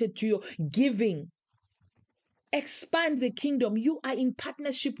covenanted to your giving. Expand the kingdom. You are in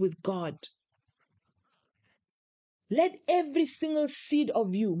partnership with God. Let every single seed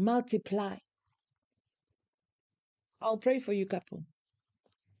of you multiply. I'll pray for you, Cabo.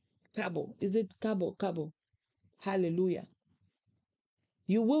 Cabo. Is it Cabo? Cabo. Hallelujah.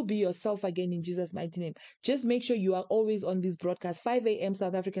 You will be yourself again in Jesus' mighty name. Just make sure you are always on this broadcast, 5 a.m.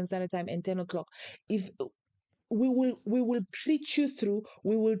 South African Standard Time and 10 o'clock. If we will preach you through,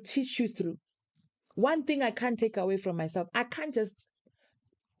 we will teach you through. One thing I can't take away from myself, I can't just,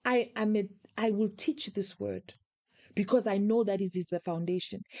 I will teach this word, because I know that it is the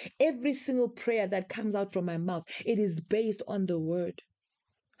foundation. Every single prayer that comes out from my mouth, it is based on the word.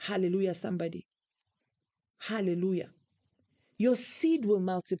 Hallelujah, somebody. Hallelujah. Your seed will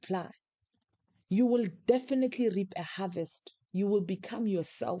multiply. You will definitely reap a harvest. You will become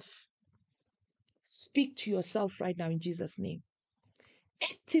yourself. Speak to yourself right now in Jesus' name.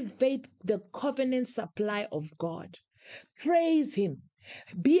 Activate the covenant supply of God. Praise Him.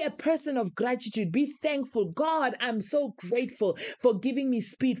 Be a person of gratitude. Be thankful. God, I'm so grateful for giving me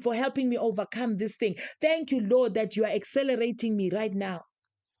speed, for helping me overcome this thing. Thank you, Lord, that you are accelerating me right now.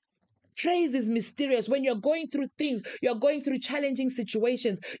 Praise is mysterious. When you're going through things, you're going through challenging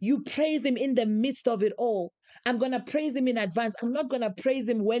situations, you praise Him in the midst of it all. I'm going to praise Him in advance. I'm not going to praise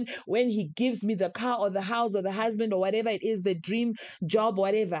Him when He gives me the car or the house or the husband or whatever it is, the dream job,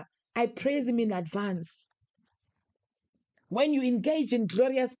 whatever. I praise Him in advance. When you engage in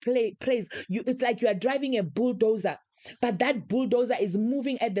glorious praise, it's like you are driving a bulldozer, but that bulldozer is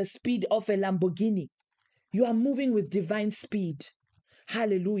moving at the speed of a Lamborghini. You are moving with divine speed.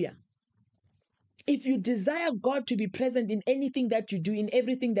 Hallelujah. If you desire God to be present in anything that you do, in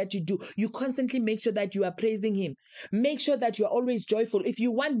everything that you do, you constantly make sure that you are praising Him. Make sure that you are always joyful. If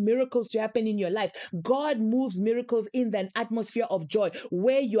you want miracles to happen in your life, God moves miracles in an atmosphere of joy,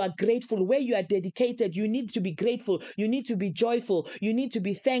 where you are grateful, where you are dedicated. You need to be grateful. You need to be joyful. You need to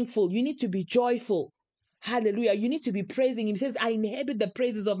be thankful. You need to be joyful. Hallelujah. You need to be praising Him. He says, I inhabit the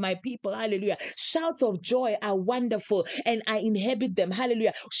praises of my people. Hallelujah. Shouts of joy are wonderful and I inhabit them.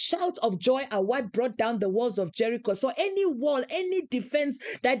 Hallelujah. Shouts of joy are what brought down the walls of Jericho. So any wall, any defense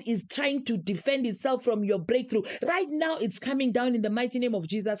that is trying to defend itself from your breakthrough, right now it's coming down in the mighty name of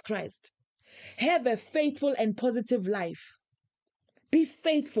Jesus Christ. Have a faithful and positive life. Be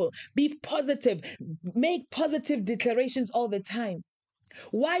faithful. Be positive. Make positive declarations all the time.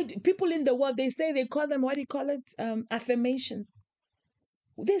 Why people in the world, they say, they call them, what do you call it? Affirmations.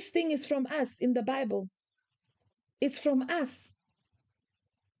 This thing is from us in the Bible. It's from us.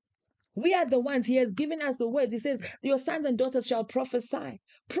 We are the ones. He has given us the words. He says, your sons and daughters shall prophesy.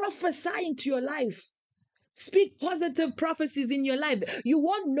 Prophesy into your life. Speak positive prophecies in your life. You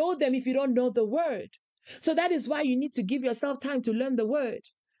won't know them if you don't know the word. So that is why you need to give yourself time to learn the word.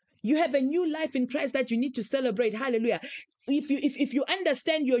 You have a new life in Christ that you need to celebrate. Hallelujah. If you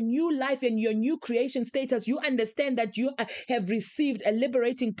understand your new life and your new creation status, you understand that you have received a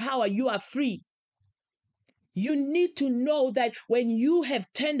liberating power. You are free. You need to know that when you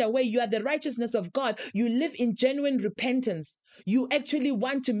have turned away, you are the righteousness of God. You live in genuine repentance. You actually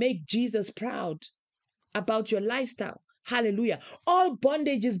want to make Jesus proud about your lifestyle. Hallelujah. All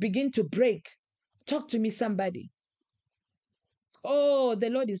bondages begin to break. Talk to me, somebody. Oh, the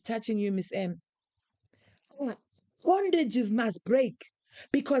Lord is touching you, Miss M. Bondages must break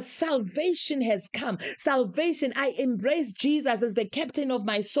because salvation has come. Salvation, I embrace Jesus as the captain of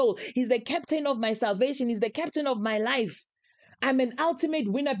my soul. He's the captain of my salvation. He's the captain of my life. I'm an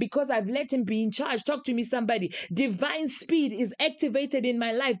ultimate winner because I've let him be in charge. Talk to me, somebody. Divine speed is activated in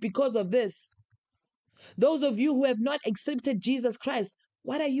my life because of this. Those of you who have not accepted Jesus Christ,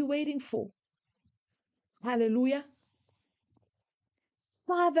 what are you waiting for? Hallelujah.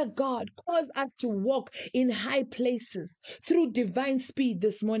 Father God, cause us to walk in high places through divine speed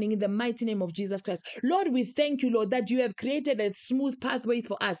this morning in the mighty name of Jesus Christ. Lord, we thank you, Lord, that you have created a smooth pathway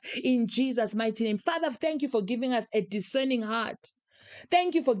for us in Jesus' mighty name. Father, thank you for giving us a discerning heart.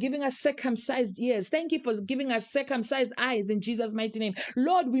 Thank you for giving us circumcised ears. Thank you for giving us circumcised eyes in Jesus' mighty name.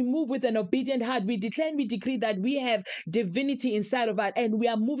 Lord, we move with an obedient heart. We declare and we decree that we have divinity inside of us and we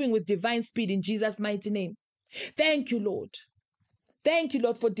are moving with divine speed in Jesus' mighty name. Thank you, Lord. Thank you,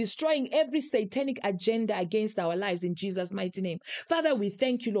 Lord, for destroying every satanic agenda against our lives in Jesus' mighty name. Father, we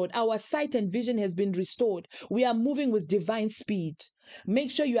thank you, Lord. Our sight and vision has been restored. We are moving with divine speed. Make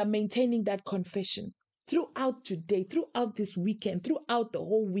sure you are maintaining that confession throughout today, throughout this weekend, throughout the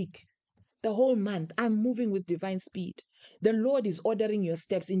whole week, the whole month. I'm moving with divine speed. The Lord is ordering your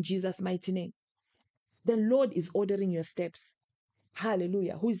steps in Jesus' mighty name. The Lord is ordering your steps.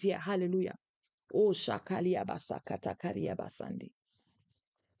 Hallelujah. Who's here? Hallelujah. Oh, Shakalia Basakata Karia Basandi.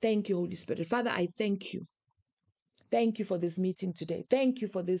 Thank you, Holy Spirit. Father, I thank you. Thank you for this meeting today. Thank you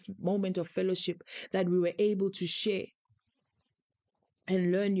for this moment of fellowship that we were able to share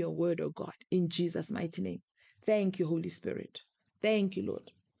and learn your word, oh God, in Jesus' mighty name. Thank you, Holy Spirit. Thank you,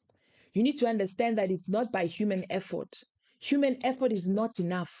 Lord. You need to understand that it's not by human effort. Human effort is not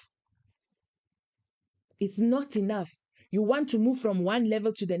enough. It's not enough. You want to move from one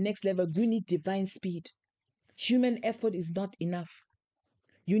level to the next level, you need divine speed. Human effort is not enough.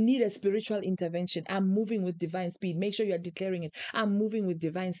 You need a spiritual intervention. I'm moving with divine speed. Make sure you're declaring it. I'm moving with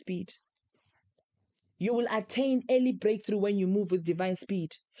divine speed. You will attain early breakthrough when you move with divine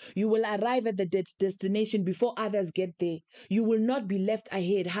speed. You will arrive at the destination before others get there. You will not be left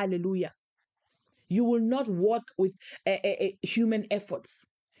ahead. Hallelujah. You will not walk with human efforts.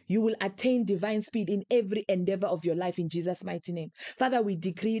 You will attain divine speed in every endeavor of your life in Jesus' mighty name. Father, we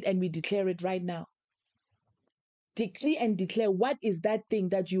decree it and we declare it right now. Decree and declare what is that thing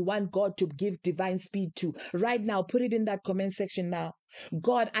that you want God to give divine speed to right now. Put it in that comment section now.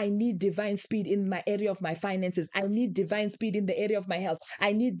 God, I need divine speed in my area of my finances. I need divine speed in the area of my health.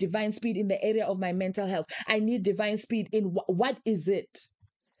 I need divine speed in the area of my mental health. I need divine speed in what is it?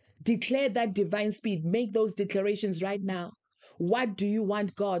 Declare that divine speed. Make those declarations right now. What do you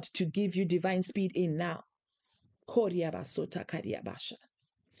want God to give you divine speed in now?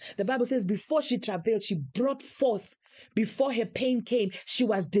 The Bible says before she travailed, she brought forth. Before her pain came, she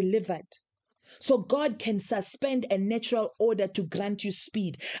was delivered. So God can suspend a natural order to grant you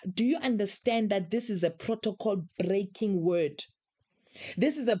speed. Do you understand that this is a protocol breaking word?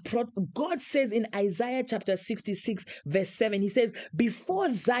 This is God says in Isaiah chapter 66, verse 7, he says, before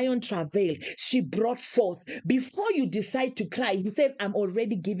Zion travailed, she brought forth. Before you decide to cry, he says, I'm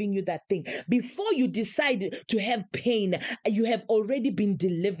already giving you that thing. Before you decide to have pain, you have already been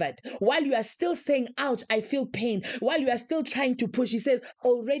delivered. While you are still saying, ouch, I feel pain, while you are still trying to push, he says,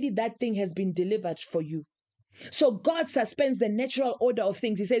 already that thing has been delivered for you. So God suspends the natural order of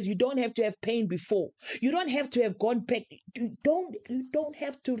things. He says you don't have to have pain before. You don't have to have gone back. You don't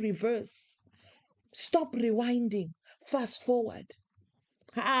have to reverse. Stop rewinding. Fast forward.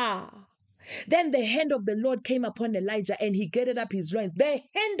 Then the hand of the Lord came upon Elijah and he girded up his loins. The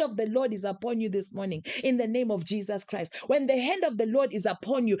hand of the Lord is upon you this morning in the name of Jesus Christ. When the hand of the Lord is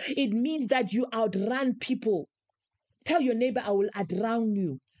upon you, it means that you outrun people. Tell your neighbor, I will outrun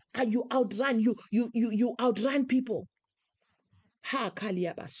you. And you outrun you outrun people. Ha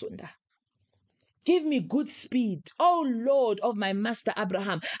Kaliabasunda. Give me good speed. Oh Lord of my master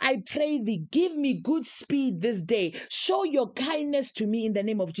Abraham, I pray thee, give me good speed this day. Show your kindness to me in the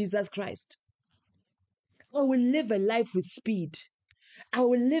name of Jesus Christ. I will live a life with speed. I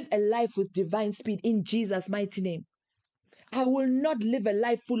will live a life with divine speed in Jesus' mighty name. I will not live a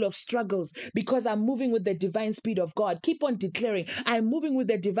life full of struggles because I'm moving with the divine speed of God. Keep on declaring, I'm moving with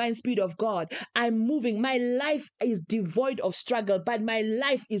the divine speed of God. I'm moving. My life is devoid of struggle, but my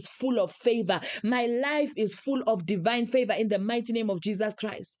life is full of favor. My life is full of divine favor in the mighty name of Jesus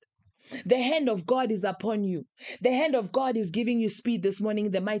Christ. The hand of God is upon you. The hand of God is giving you speed this morning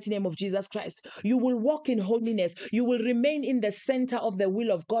in the mighty name of Jesus Christ. You will walk in holiness. You will remain in the center of the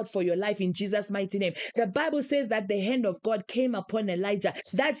will of God for your life in Jesus' mighty name. The Bible says that the hand of God came upon Elijah.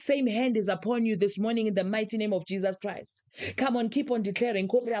 That same hand is upon you this morning in the mighty name of Jesus Christ. Come on, keep on declaring.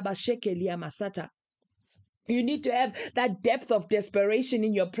 You need to have that depth of desperation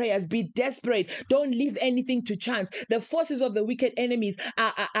in your prayers. Be desperate. Don't leave anything to chance. The forces of the wicked enemies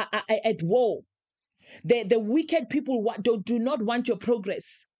are at war. The wicked people do not want your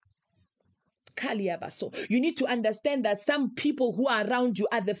progress. So you need to understand that some people who are around you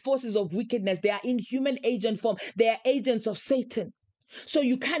are the forces of wickedness. They are in human agent form. They are agents of Satan. So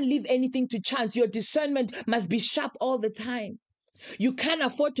you can't leave anything to chance. Your discernment must be sharp all the time. You can't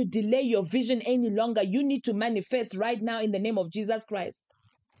afford to delay your vision any longer. You need to manifest right now in the name of Jesus Christ.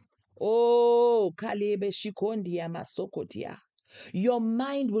 Oh, Kalebe Shikondia Masokotia. Your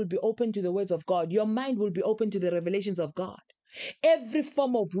mind will be open to the words of God. Your mind will be open to the revelations of God. Every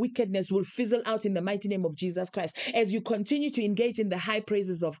form of wickedness will fizzle out in the mighty name of Jesus Christ as you continue to engage in the high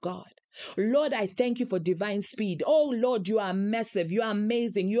praises of God. Lord, I thank you for divine speed. Oh Lord, you are massive. You are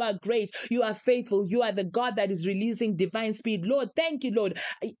amazing. You are great. You are faithful. You are the God that is releasing divine speed. Lord, thank you, Lord.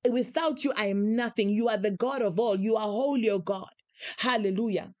 Without you, I am nothing. You are the God of all. You are holy, oh God.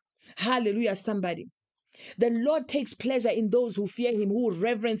 Hallelujah. Hallelujah, somebody. The Lord takes pleasure in those who fear him, who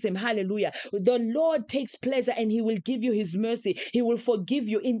reverence him. Hallelujah. The Lord takes pleasure and he will give you his mercy. He will forgive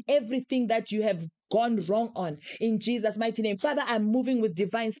you in everything that you have gone wrong on. In Jesus' mighty name. Father, I'm moving with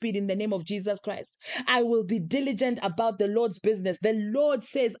divine speed in the name of Jesus Christ. I will be diligent about the Lord's business. The Lord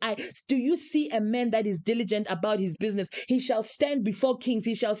says, do you see a man that is diligent about his business? He shall stand before kings.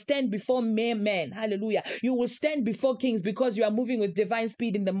 He shall stand before mere men. Hallelujah. You will stand before kings because you are moving with divine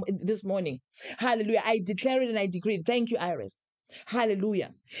speed this morning. Hallelujah. I declare it and I decree it. Thank you, Iris.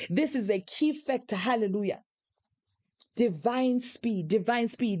 Hallelujah. This is a key factor. Hallelujah. Divine speed, divine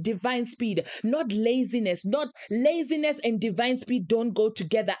speed, divine speed, not laziness, not laziness and divine speed don't go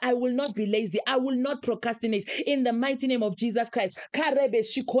together. I will not be lazy. I will not procrastinate in the mighty name of Jesus Christ. I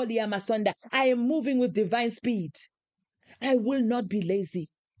am moving with divine speed. I will not be lazy.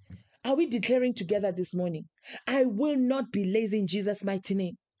 Are we declaring together this morning? I will not be lazy in Jesus' mighty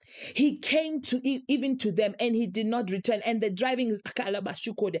name. He came to even to them and he did not return. And the driving is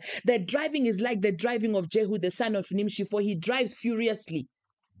like the driving of Jehu, the son of Nimshi, for he drives furiously.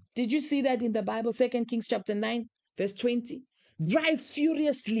 Did you see that in the Bible? 2 Kings chapter 9, verse 20. Drive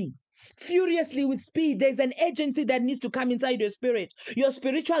furiously. Furiously with speed. There's an agency that needs to come inside your spirit. Your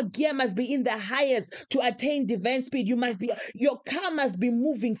spiritual gear must be in the highest to attain divine speed. Your car must be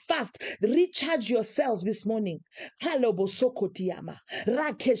moving fast. Recharge yourself this morning. I will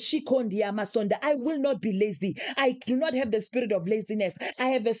not be lazy. I do not have the spirit of laziness. I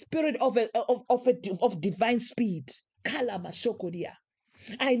have a spirit of divine speed.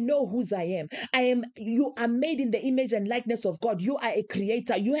 I know whose I am. You are made in the image and likeness of God. You are a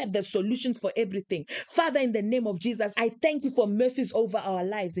creator. You have the solutions for everything. Father, in the name of Jesus, I thank you for mercies over our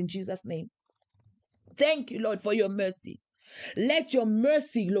lives in Jesus' name. Thank you, Lord, for your mercy. Let your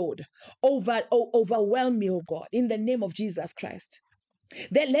mercy, Lord, overwhelm me, oh God, in the name of Jesus Christ.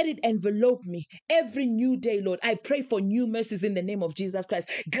 Then let it envelope me every new day, Lord. I pray for new mercies in the name of Jesus Christ.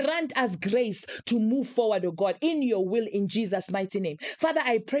 Grant us grace to move forward, oh God, in your will in Jesus' mighty name. Father,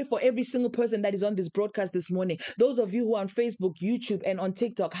 I pray for every single person that is on this broadcast this morning. Those of you who are on Facebook, YouTube, and on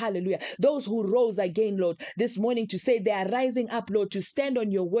TikTok, hallelujah. Those who rose again, Lord, this morning to say they are rising up, Lord, to stand on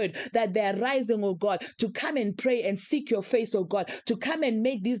your word, that they are rising, oh God, to come and pray and seek your face, oh God, to come and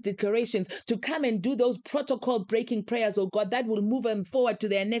make these declarations, to come and do those protocol breaking prayers, oh God, that will move them forward to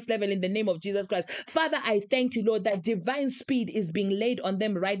their next level in the name of Jesus Christ. Father, I thank you, Lord, that divine speed is being laid on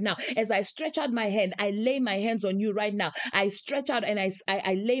them right now. As I stretch out my hand, I lay my hands on you right now. I stretch out and I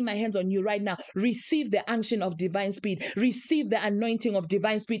lay my hands on you right now. Receive the unction of divine speed. Receive the anointing of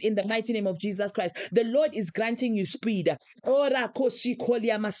divine speed in the mighty name of Jesus Christ. The Lord is granting you speed. The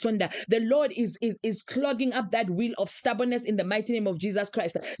Lord is clogging up that wheel of stubbornness in the mighty name of Jesus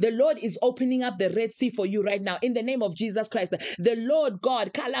Christ. The Lord is opening up the Red Sea for you right now in the name of Jesus Christ. The Lord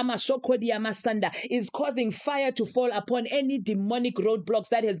God is causing fire to fall upon any demonic roadblocks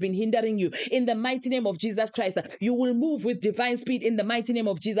that has been hindering you in the mighty name of Jesus Christ. You will move with divine speed in the mighty name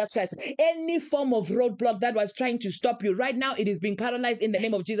of Jesus Christ. Any form of roadblock that was trying to stop you right now, it is being paralyzed in the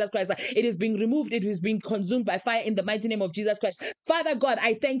name of Jesus Christ. It is being removed. It is being consumed by fire in the mighty name of Jesus Christ. Father God,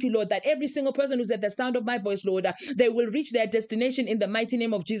 I thank you, Lord, that every single person who's at the sound of my voice, Lord, they will reach their destination in the mighty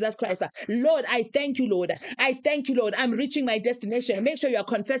name of Jesus Christ. Lord, I thank you, Lord. I thank you, Lord. I'm reaching my destination. Make sure you are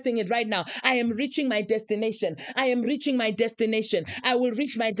confessing it right now. I am reaching my destination. I am reaching my destination. I will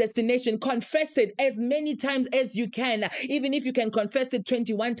reach my destination. Confess it as many times as you can. Even if you can confess it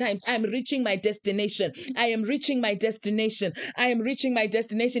 21 times. I'm reaching my destination. I am reaching my destination. I am reaching my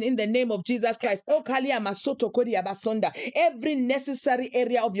destination in the name of Jesus Christ. Oh, Kalia Masoto Koria Basonda. Every necessary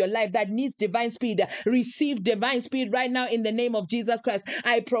area of your life that needs divine speed, receive divine speed right now in the name of Jesus Christ.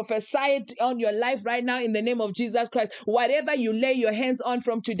 I prophesy it on your life right now in the name of Jesus Christ. Whatever you lay your hands on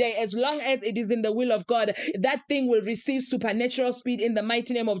from today, as long as it is in the will of God, that thing will receive supernatural speed in the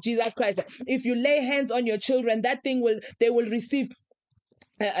mighty name of Jesus Christ. If you lay hands on your children, they will receive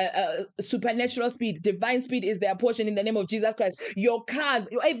supernatural speed. Divine speed is their portion in the name of Jesus Christ. Your cars,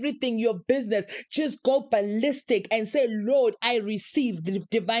 everything, your business, just go ballistic and say, Lord, I receive the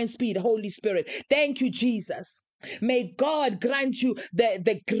divine speed. Holy Spirit, thank you, Jesus. May God grant you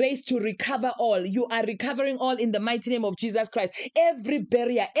the grace to recover all. You are recovering all in the mighty name of Jesus Christ. Every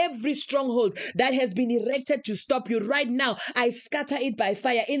barrier, every stronghold that has been erected to stop you right now, I scatter it by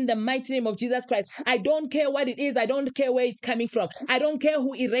fire in the mighty name of Jesus Christ. I don't care what it is. I don't care where it's coming from. I don't care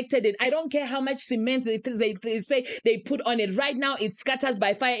who erected it. I don't care how much cement they say they put on it. Right now, it scatters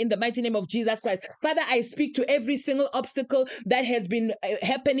by fire in the mighty name of Jesus Christ. Father, I speak to every single obstacle that has been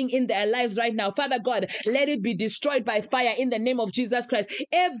happening in their lives right now. Father God, let it be destroyed by fire in the name of Jesus Christ.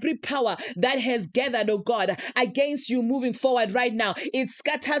 Every power that has gathered, oh God, against you moving forward right now, it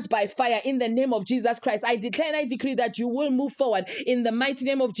scatters by fire in the name of Jesus Christ. I declare and I decree that you will move forward in the mighty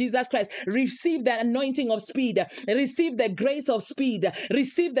name of Jesus Christ. Receive the anointing of speed. Receive the grace of speed.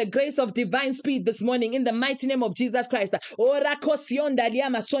 Receive the grace of divine speed this morning in the mighty name of Jesus Christ.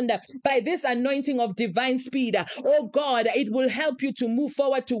 By this anointing of divine speed, oh God, it will help you to move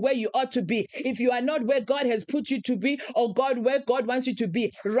forward to where you ought to be. If you are not where God has put you to be, or God, where God wants you to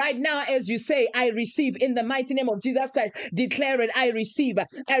be, right now, as you say, I receive in the mighty name of Jesus Christ, declare it, I receive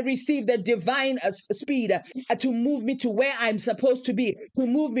the divine speed to move me to where I'm supposed to be, to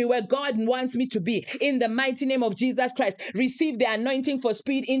move me where God wants me to be, in the mighty name of Jesus Christ. Receive the anointing for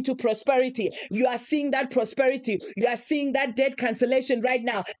speed into prosperity. You are seeing that prosperity, you are seeing that debt cancellation right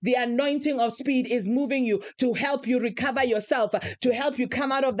now. The anointing of speed is moving you to help you recover yourself, to help you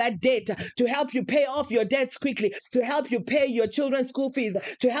come out of that debt, to help you pay off your debts quickly, to help you pay your children's school fees,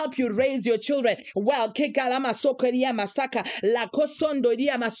 to help you raise your children. Well,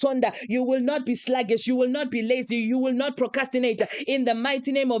 you will not be sluggish, you will not be lazy, you will not procrastinate in the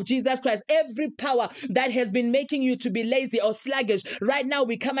mighty name of Jesus Christ. Every power that has been making you to be lazy or sluggish, right now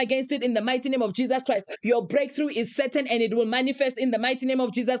we come against it in the mighty name of Jesus Christ. Your breakthrough is certain and it will manifest in the mighty name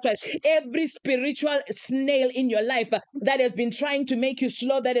of Jesus Christ. Every spiritual snail in your life that has been trying to make you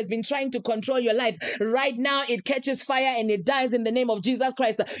slow, that has been trying to control your life, right now it catches fire and it dies in the name of Jesus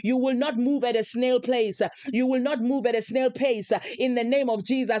Christ. You will not move at a snail pace. You will not move at a snail pace in the name of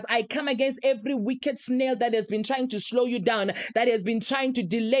Jesus. I come against every wicked snail that has been trying to slow you down, that has been trying to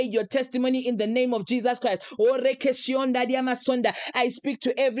delay your testimony in the name of Jesus Christ. I speak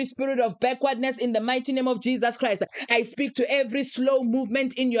to every spirit of backwardness in the mighty name of Jesus Christ. I speak to every slow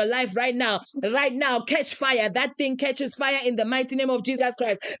movement in your life right now. Right now, catch fire. That thing catches fire in the mighty name of Jesus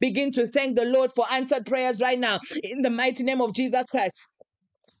Christ. Begin to thank the Lord for answered prayers right now in the mighty name of Jesus Christ.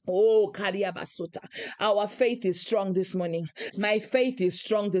 Oh, Kariabasota. Our faith is strong this morning. My faith is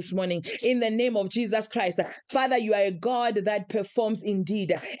strong this morning. In the name of Jesus Christ. Father, you are a God that performs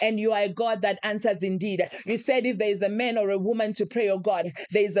indeed, and you are a God that answers indeed. You said if there is a man or a woman to pray, oh God,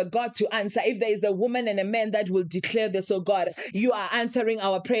 there is a God to answer. If there is a woman and a man that will declare this, oh God, you are answering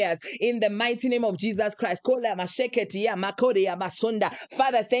our prayers in the mighty name of Jesus Christ.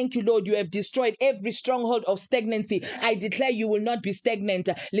 Father, thank you, Lord. You have destroyed every stronghold of stagnancy. I declare you will not be stagnant.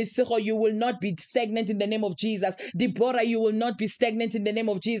 Lisiho, you will not be stagnant in the name of Jesus. Deborah, you will not be stagnant in the name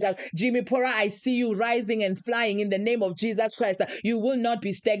of Jesus. Jimmy Pora, I see you rising and flying in the name of Jesus Christ. You will not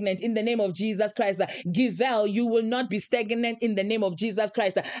be stagnant in the name of Jesus Christ. Giselle, you will not be stagnant in the name of Jesus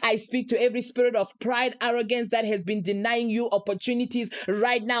Christ. I speak to every spirit of pride, arrogance that has been denying you opportunities.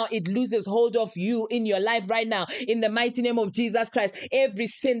 Right now, it loses hold of you in your life right now. In the mighty name of Jesus Christ, every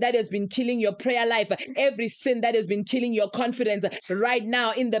sin that has been killing your prayer life, every sin that has been killing your confidence, right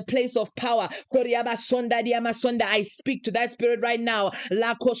now, in the place of power. I speak to that spirit right now.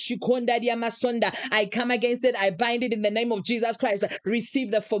 I come against it. I bind it in the name of Jesus Christ.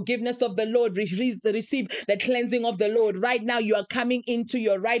 Receive the forgiveness of the Lord. Receive the cleansing of the Lord. Right now, you are coming into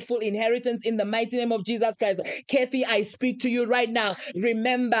your rightful inheritance in the mighty name of Jesus Christ. Kathy, I speak to you right now.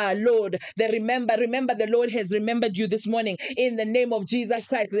 Remember, Lord, remember the Lord has remembered you this morning in the name of Jesus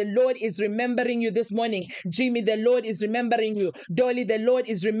Christ. The Lord is remembering you this morning. Jimmy, the Lord is remembering you. Dolly, the Lord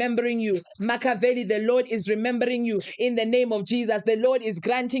is remembering you. Machiavelli, the Lord is remembering you in the name of Jesus. The Lord is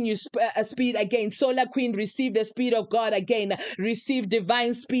granting you a speed again. Solar Queen, receive the speed of God again. Receive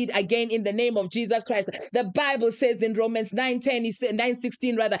divine speed again in the name of Jesus Christ. The Bible says in Romans 9:10, he said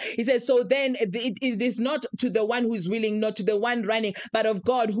 9:16 rather, he says, so then it is not to the one who's willing, not to the one running, but of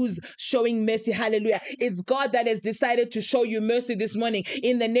God who's showing mercy. Hallelujah. It's God that has decided to show you mercy this morning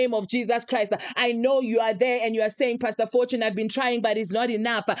in the name of Jesus Christ. I know you are there and you are saying, Pastor Fortune, I've been trying, but it's not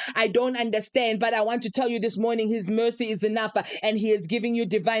enough. I don't understand, but I want to tell you this morning, his mercy is enough, and he is giving you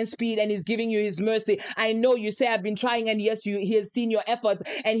divine speed, and he's giving you his mercy. I know you say, I've been trying, and yes, he has seen your efforts,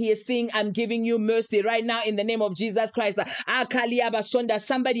 and he is saying, I'm giving you mercy right now in the name of Jesus Christ.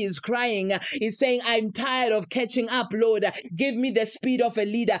 Somebody is crying. He's saying, I'm tired of catching up, Lord. Give me the speed of a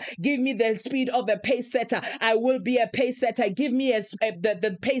leader. Give me the speed of a pace setter. I will be a pace setter. Give me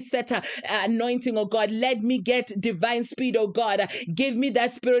the pace setter anointing, oh God. Let me get divine speed, oh God. Give me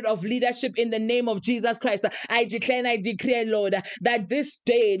that spirit of leadership in the name of Jesus Christ. I declare and I declare, Lord, that this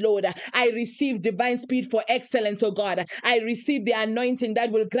day, Lord, I receive divine speed for excellence, oh God. I receive the anointing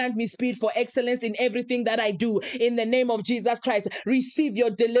that will grant me speed for excellence in everything that I do in the name of Jesus Christ. Receive your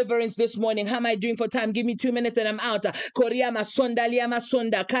deliverance this morning. How am I doing for time? Give me 2 minutes and I'm out. Korea masonda, lia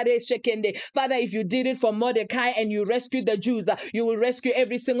masonda, kare shekende. Father, if you did it for Mordecai and you rescued the Jews, you will rescue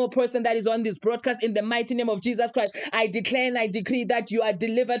every single person that is on this broadcast in the mighty name of Jesus Christ. I declare and I decree that you are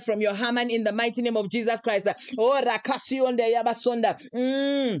delivered from your Haman in the mighty name of Jesus Christ. Oh, rakashi onde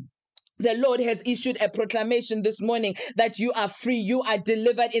yabasonda. The Lord has issued a proclamation this morning that you are free. You are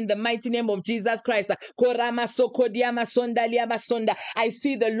delivered in the mighty name of Jesus Christ. I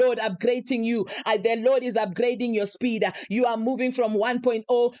see the Lord upgrading you. The Lord is upgrading your speed. You are moving from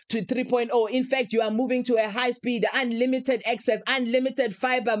 1.0 to 3.0. In fact, you are moving to a high speed, unlimited access, unlimited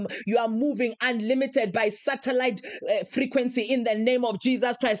fiber. You are moving unlimited by satellite frequency in the name of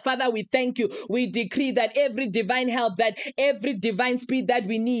Jesus Christ. Father, we thank you. We decree that every divine help, that every divine speed that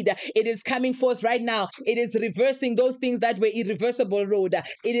we need, it is coming forth right now. It is reversing those things that were irreversible, Lord.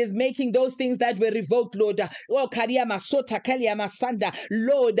 It is making those things that were revoked, Lord. Oh, Karia Masota, Kalia Masanda.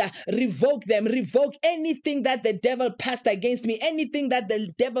 Lord, revoke them. Revoke anything that the devil passed against me, anything that the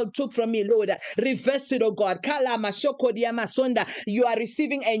devil took from me, Lord. Reverse it, oh God. Kala Mashoko Dia Masonda. You are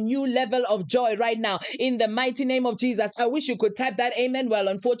receiving a new level of joy right now in the mighty name of Jesus. I wish you could type that amen. Well,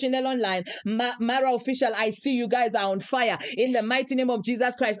 unfortunately, online. Mara Official, I see you guys are on fire in the mighty name of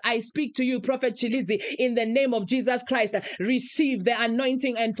Jesus Christ. I speak to you, Prophet Chilizi, in the name of Jesus Christ. Receive the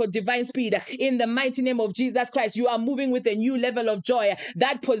anointing and for divine speed in the mighty name of Jesus Christ. You are moving with a new level of joy.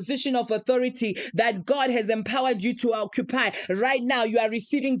 That position of authority that God has empowered you to occupy right now, you are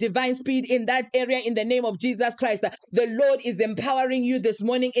receiving divine speed in that area in the name of Jesus Christ. The Lord is empowering you this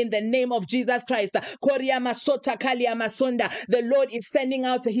morning in the name of Jesus Christ. The Lord is sending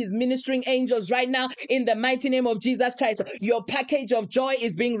out his ministering angels right now in the mighty name of Jesus Christ. Your package of joy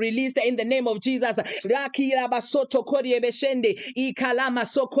is being released in the name of Jesus.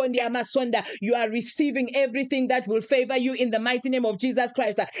 You are receiving everything that will favor you in the mighty name of Jesus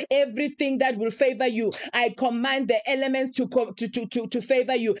Christ. Everything that will favor you, I command the elements to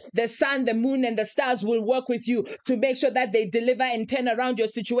favor you. The sun, the moon, and the stars will work with you to make sure that they deliver and turn around your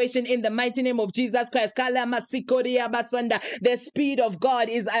situation in the mighty name of Jesus Christ. The speed of God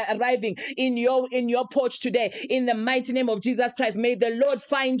is arriving in your porch today in the mighty name of Jesus Christ. May the Lord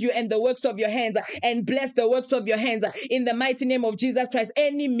find you and the works of your hands and bless the works of your hands in the mighty name of Jesus Christ.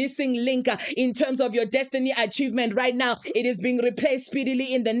 Any missing link in terms of your destiny achievement right now, it is being replaced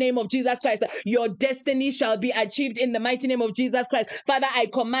speedily in the name of Jesus Christ. Your destiny shall be achieved in the mighty name of Jesus Christ. Father, I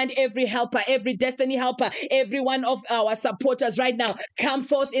command every helper, every destiny helper, every one of our supporters right now, come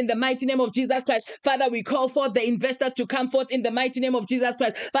forth in the mighty name of Jesus Christ. Father, we call forth the investors to come forth in the mighty name of Jesus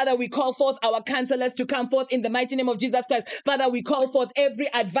Christ. Father, we call forth our counselors to come forth in the mighty name of Jesus Christ. Father, we call forth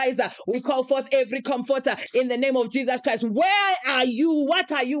every advisor. We call forth every comforter in the name of Jesus Christ. Where are you?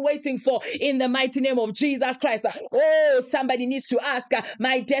 What are you waiting for in the mighty name of Jesus Christ? Oh, somebody needs to ask,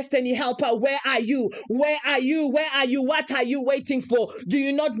 my destiny helper, where are you? Where are you? Where are you? What are you waiting for? Do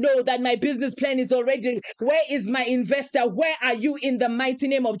you not know that my business plan is already? Where is my investor? Where are you in the mighty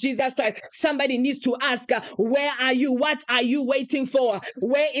name of Jesus Christ? Somebody needs to ask, where are you? What are you waiting for?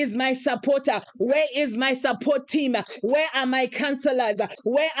 Where is my supporter? Where is my support team? Where are my counselors?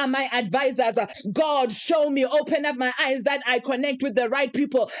 Where Where are my advisors? God, show me, open up my eyes that I connect with the right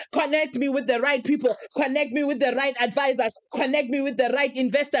people. Connect me with the right people. Connect me with the right advisors. Connect me with the right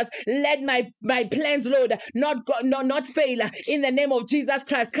investors. Let my plans, Lord, not fail. In the name of Jesus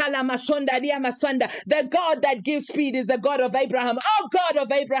Christ. The God that gives speed is the God of Abraham. Oh God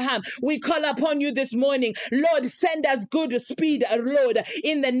of Abraham, we call upon you this morning. Lord, send us good speed, Lord,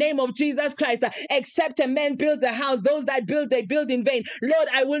 in the name of Jesus Christ. Except a man builds a house, those that build, they build in vain. Lord,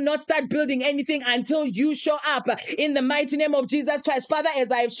 I will not start building anything until you show up in the mighty name of Jesus Christ. Father,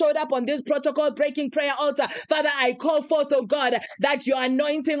 as I have showed up on this protocol breaking prayer altar, Father, I call forth, oh God, that your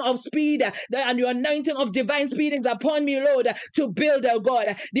anointing of speed and your anointing of divine speed is upon me, Lord, to build, oh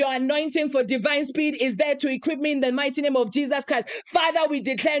God. Your anointing for divine speed is there to equip me in the mighty name of Jesus Christ. Father, we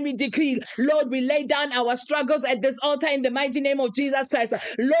declare and we decree, Lord, we lay down our struggles at this altar in the mighty name of Jesus Christ.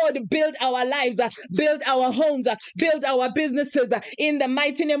 Lord, build our lives, build our homes, build our businesses in the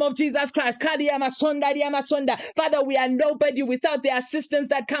mighty name of Jesus Christ. Father, we are nobody without the assistance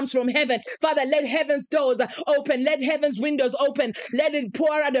that comes from heaven. Father, let heaven's doors open, let heaven's windows open, let it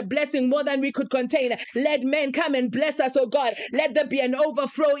pour out a blessing more than we could contain. Let men come and bless us, oh God. Let there be an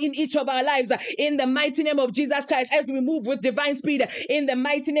overflow in each of our lives in the mighty name of Jesus Christ as we move with divine speed in the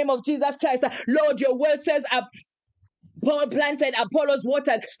mighty name of Jesus Christ. Lord, your word says, Paul planted, Apollos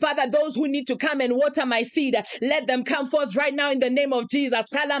watered. Father, those who need to come and water my seed, let them come forth right now in the name of Jesus.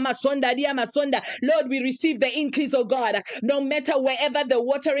 Lord, we receive the increase, oh God, no matter wherever the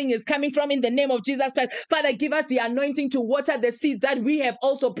watering is coming from in the name of Jesus Christ. Father, give us the anointing to water the seeds that we have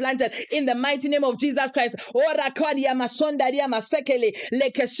also planted in the mighty name of Jesus Christ. Father,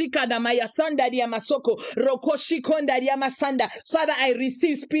 I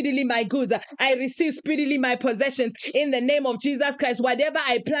receive speedily my goods. I receive speedily my possessions in the name of Jesus Christ. Whatever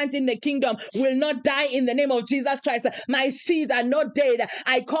I plant in the kingdom will not die in the name of Jesus Christ. My seeds are not dead.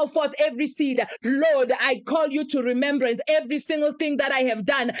 I call forth every seed. Lord, I call you to remembrance. Every single thing that I have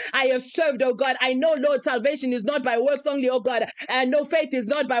done, I have served, oh God. I know, Lord, salvation is not by works only, oh God. And no, faith is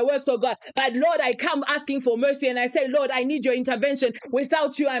not by works, oh God. But Lord, I come asking for mercy and I say, Lord, I need your intervention.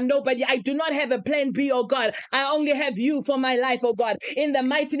 Without you, I'm nobody. I do not have a plan B, oh God. I only have you for my life, oh God. In the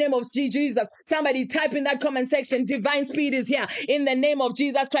mighty name of Jesus. Somebody type in that comment section, divine speed is here. In the name of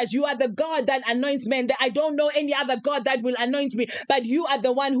Jesus Christ, you are the God that anoints men. I don't know any other God that will anoint me, but you are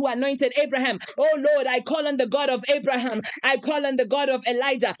the one who anointed Abraham. Oh Lord, I call on the God of Abraham. I call on the God of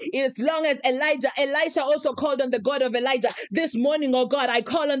Elijah. As long as Elisha also called on the God of Elijah. This morning, oh God, I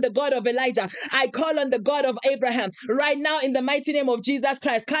call on the God of Elijah. I call on the God of Abraham. Right now, in the mighty name of Jesus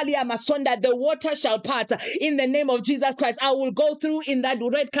Christ, Kalia Masonda, the water shall part. In the name of Jesus Christ, I will go through in that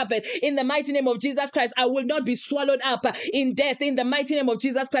red carpet. In the mighty name of Jesus Christ, I will not be swallowed up in death. In the mighty name of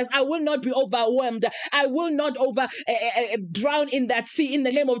Jesus Christ, I will not be overwhelmed. I will not drown in that sea. In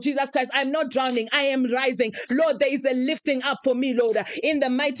the name of Jesus Christ, I'm not drowning. I am rising. Lord, there is a lifting up for me, Lord. In the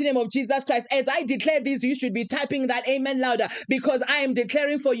mighty name of Jesus Christ, as I declare this, you should be typing that amen louder, because I am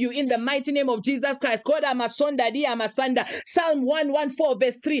declaring for you in the mighty name of Jesus Christ. Psalm 114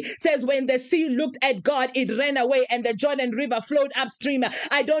 verse 3 says, when the sea looked at God, it ran away and the Jordan River flowed upstream.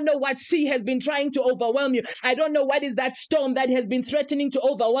 I don't know what sea has been trying to overwhelm you. I don't know what is that storm that has been threatening to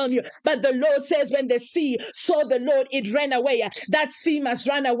overwhelm you. But the Lord says, when the sea saw the Lord, it ran away. That sea must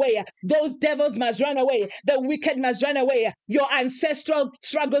run away. Those devils must run away. The wicked must run away. Your ancestral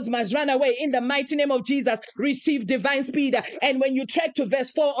struggles must run away. In the mighty name of Jesus, receive divine speed. And when you trek to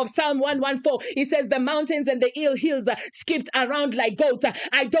verse 4 of Psalm 114, it says, the mountains and the ill hills skipped around like goats.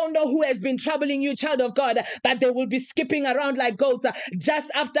 I don't know who has been troubling you, child of God, but they will be skipping around like goats.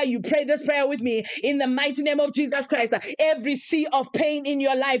 Just after you pray this prayer with me, in the mighty name of Jesus Christ, every sea of pain in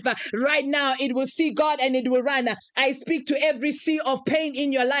your life, right now, it will see God and it will run. I speak to every sea of pain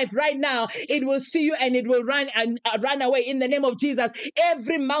in your life right now. It will see you and it will run and run away in the name of Jesus.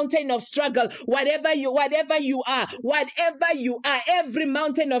 Every mountain of struggle, whatever you are, every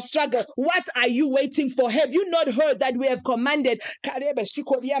mountain of struggle, what are you waiting for? Have you not heard that we have commanded?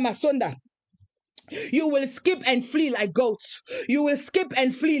 You will skip and flee like goats. You will skip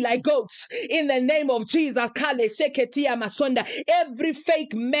and flee like goats. In the name of Jesus. Every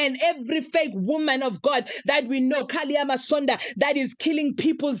fake man, every fake woman of God that we know, that is killing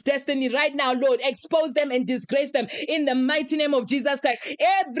people's destiny right now, Lord, expose them and disgrace them in the mighty name of Jesus Christ.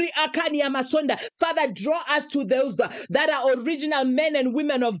 Every Father, draw us to those that are original men and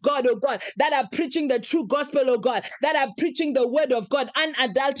women of God, oh God, that are preaching the true gospel, oh God, that are preaching the word of God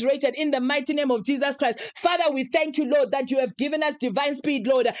unadulterated in the mighty name of Jesus Jesus Christ. Father, we thank you, Lord, that you have given us divine speed,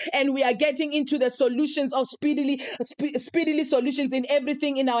 Lord, and we are getting into the solutions of speedily solutions in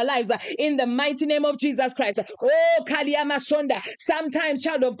everything in our lives, in the mighty name of Jesus Christ. Oh, Kaliyama Sonda. Sometimes,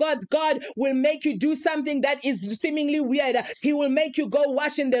 child of God, God will make you do something that is seemingly weird. He will make you go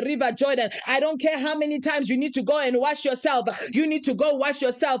wash in the river Jordan. I don't care how many times you need to go and wash yourself. You need to go wash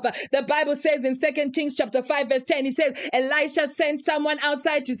yourself. The Bible says in 2 Kings chapter 5 verse 10, he says, Elisha sent someone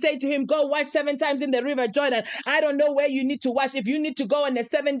outside to say to him, go wash 7 times in the river Jordan. I don't know where you need to wash. If you need to go on a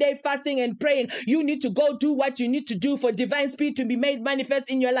 7-day fasting and praying, you need to go do what you need to do for divine speed to be made manifest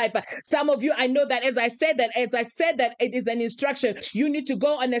in your life. Some of you, I know that as I said that it is an instruction. You need to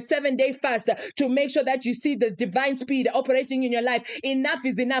go on a 7-day fast to make sure that you see the divine speed operating in your life. Enough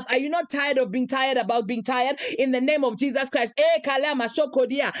is enough. Are you not tired of being tired about being tired? In the name of Jesus Christ.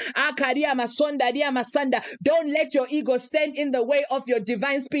 Don't let your ego stand in the way of your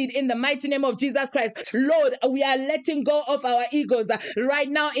divine speed in the mighty name of Jesus Christ. Lord, we are letting go of our egos right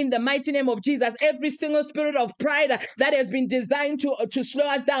now in the mighty name of Jesus. Every single spirit of pride that has been designed to slow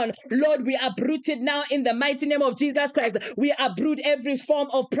us down, Lord, we uproot it now in the mighty name of Jesus Christ. We uproot every form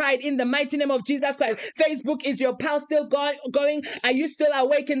of pride in the mighty name of Jesus Christ. Facebook, is your pulse still going? Are you still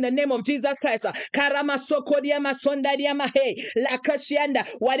awake in the name of Jesus Christ? Karama sokodiama sondadiama hey lakashianda.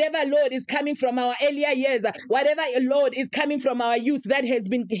 Whatever, Lord, is coming from our earlier years, whatever, Lord, is coming from our youth that has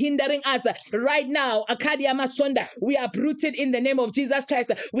been hindering us right now, akadiama sonda, we uproot it in the name of Jesus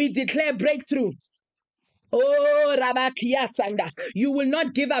Christ. We declare breakthrough. Oh, Rabakia Sanda. You will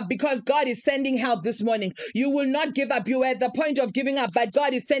not give up because God is sending help this morning. You will not give up. You were at the point of giving up, but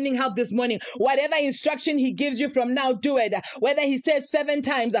God is sending help this morning. Whatever instruction He gives you from now, do it. Whether He says 7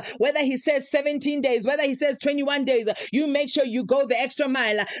 times, whether He says 17 days, whether He says 21 days, you make sure you go the extra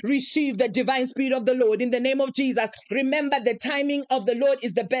mile. Receive the divine speed of the Lord in the name of Jesus. Remember, the timing of the Lord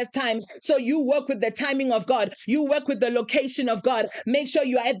is the best time. So you work with the timing of God. You work with the location of God. Make sure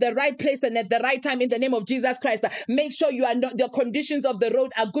you are at the right place and at the right time in the name of Jesus Christ. Make sure you are not, the conditions of the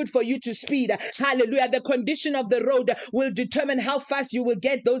road are good for you to speed. Hallelujah. The condition of the road will determine how fast you will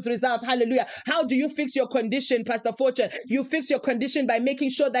get those results. Hallelujah. How do you fix your condition, Pastor Fortune? You fix your condition by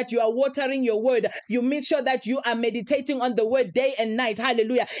making sure that you are watering your word. You make sure that you are meditating on the word day and night.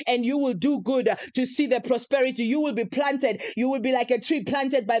 Hallelujah. And you will do good to see the prosperity. You will be planted. You will be like a tree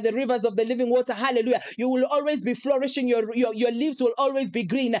planted by the rivers of the living water. Hallelujah. You will always be flourishing. Your leaves will always be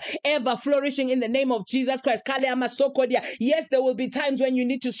green, ever flourishing in the name of Jesus Christ. Yes, there will be times when you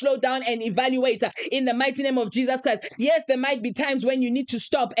need to slow down and evaluate in the mighty name of Jesus Christ. Yes, there might be times when you need to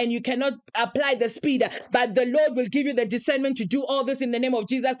stop and you cannot apply the speed, but the Lord will give you the discernment to do all this in the name of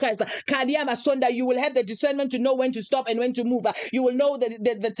Jesus Christ. You will have the discernment to know when to stop and when to move. You will know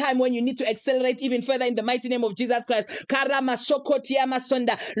the time when you need to accelerate even further in the mighty name of Jesus Christ.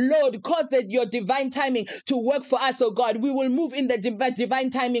 Lord, cause your divine timing to work for us, oh God. We will move in the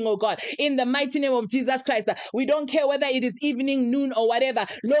divine timing, oh God, in the mighty name of Jesus Christ. We don't care whether it is evening, noon, or whatever.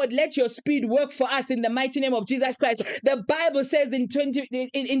 Lord, let your speed work for us in the mighty name of Jesus Christ. The Bible says in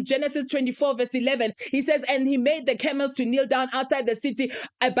Genesis 24 verse 11, He says, and He made the camels to kneel down outside the city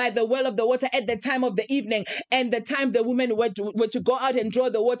by the well of the water at the time of the evening, and the time the women were to go out and draw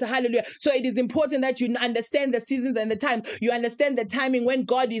the water. Hallelujah. So it is important that you understand the seasons and the times. You understand the timing when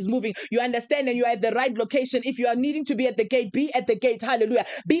God is moving. You understand and you are at the right location. If you are needing to be at the gate, be at the gate. Hallelujah.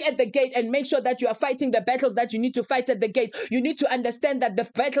 Be at the gate and make sure that you are fighting the battles that you need to fight at the gate. You need to understand that the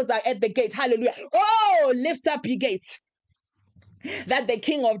battles are at the gate. Hallelujah. Oh, lift up your gates, that the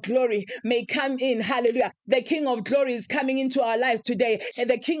King of Glory may come in. Hallelujah. The King of Glory is coming into our lives today. And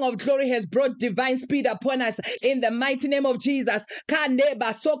the King of Glory has brought divine speed upon us in the mighty name of Jesus.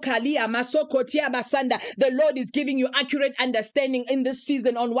 The Lord is giving you accurate understanding in this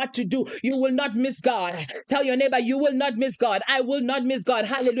season on what to do. You will not miss God. Tell your neighbor, you will not miss God. I will not miss God.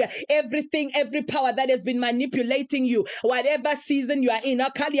 Hallelujah. Everything, every power that has been manipulating you, whatever season you are in, I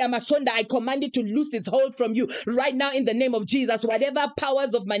command it to loose its hold from you right now in the name of Jesus. Whatever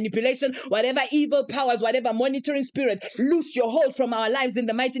powers of manipulation, whatever evil powers, whatever monitoring spirit, loose your hold from our lives in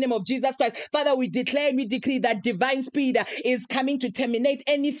the mighty name of Jesus Christ. Father, we declare and we decree that divine speed is coming to terminate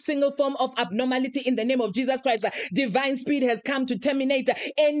any single form of abnormality in the name of Jesus Christ. Divine speed has come to terminate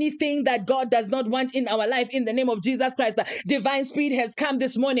anything that God does not want in our life in the name of Jesus Christ. Divine speed has come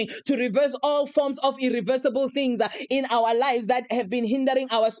this morning to reverse all forms of irreversible things in our lives that have been hindering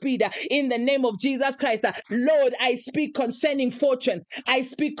our speed in the name of Jesus Christ. Lord, I speak concerning fortune. I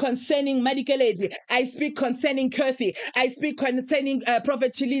speak concerning medical aid. I speak concerning Kirthi. I speak concerning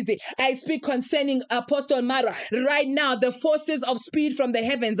Prophet Chilizi. I speak concerning Apostle Mara. Right now, the forces of speed from the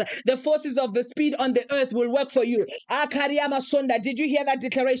heavens, the forces of the speed on the earth will work for you. Akariyama Sonda, did you hear that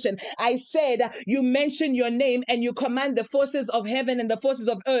declaration? I said you mention your name and you command the forces of heaven and the forces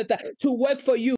of earth to work for you.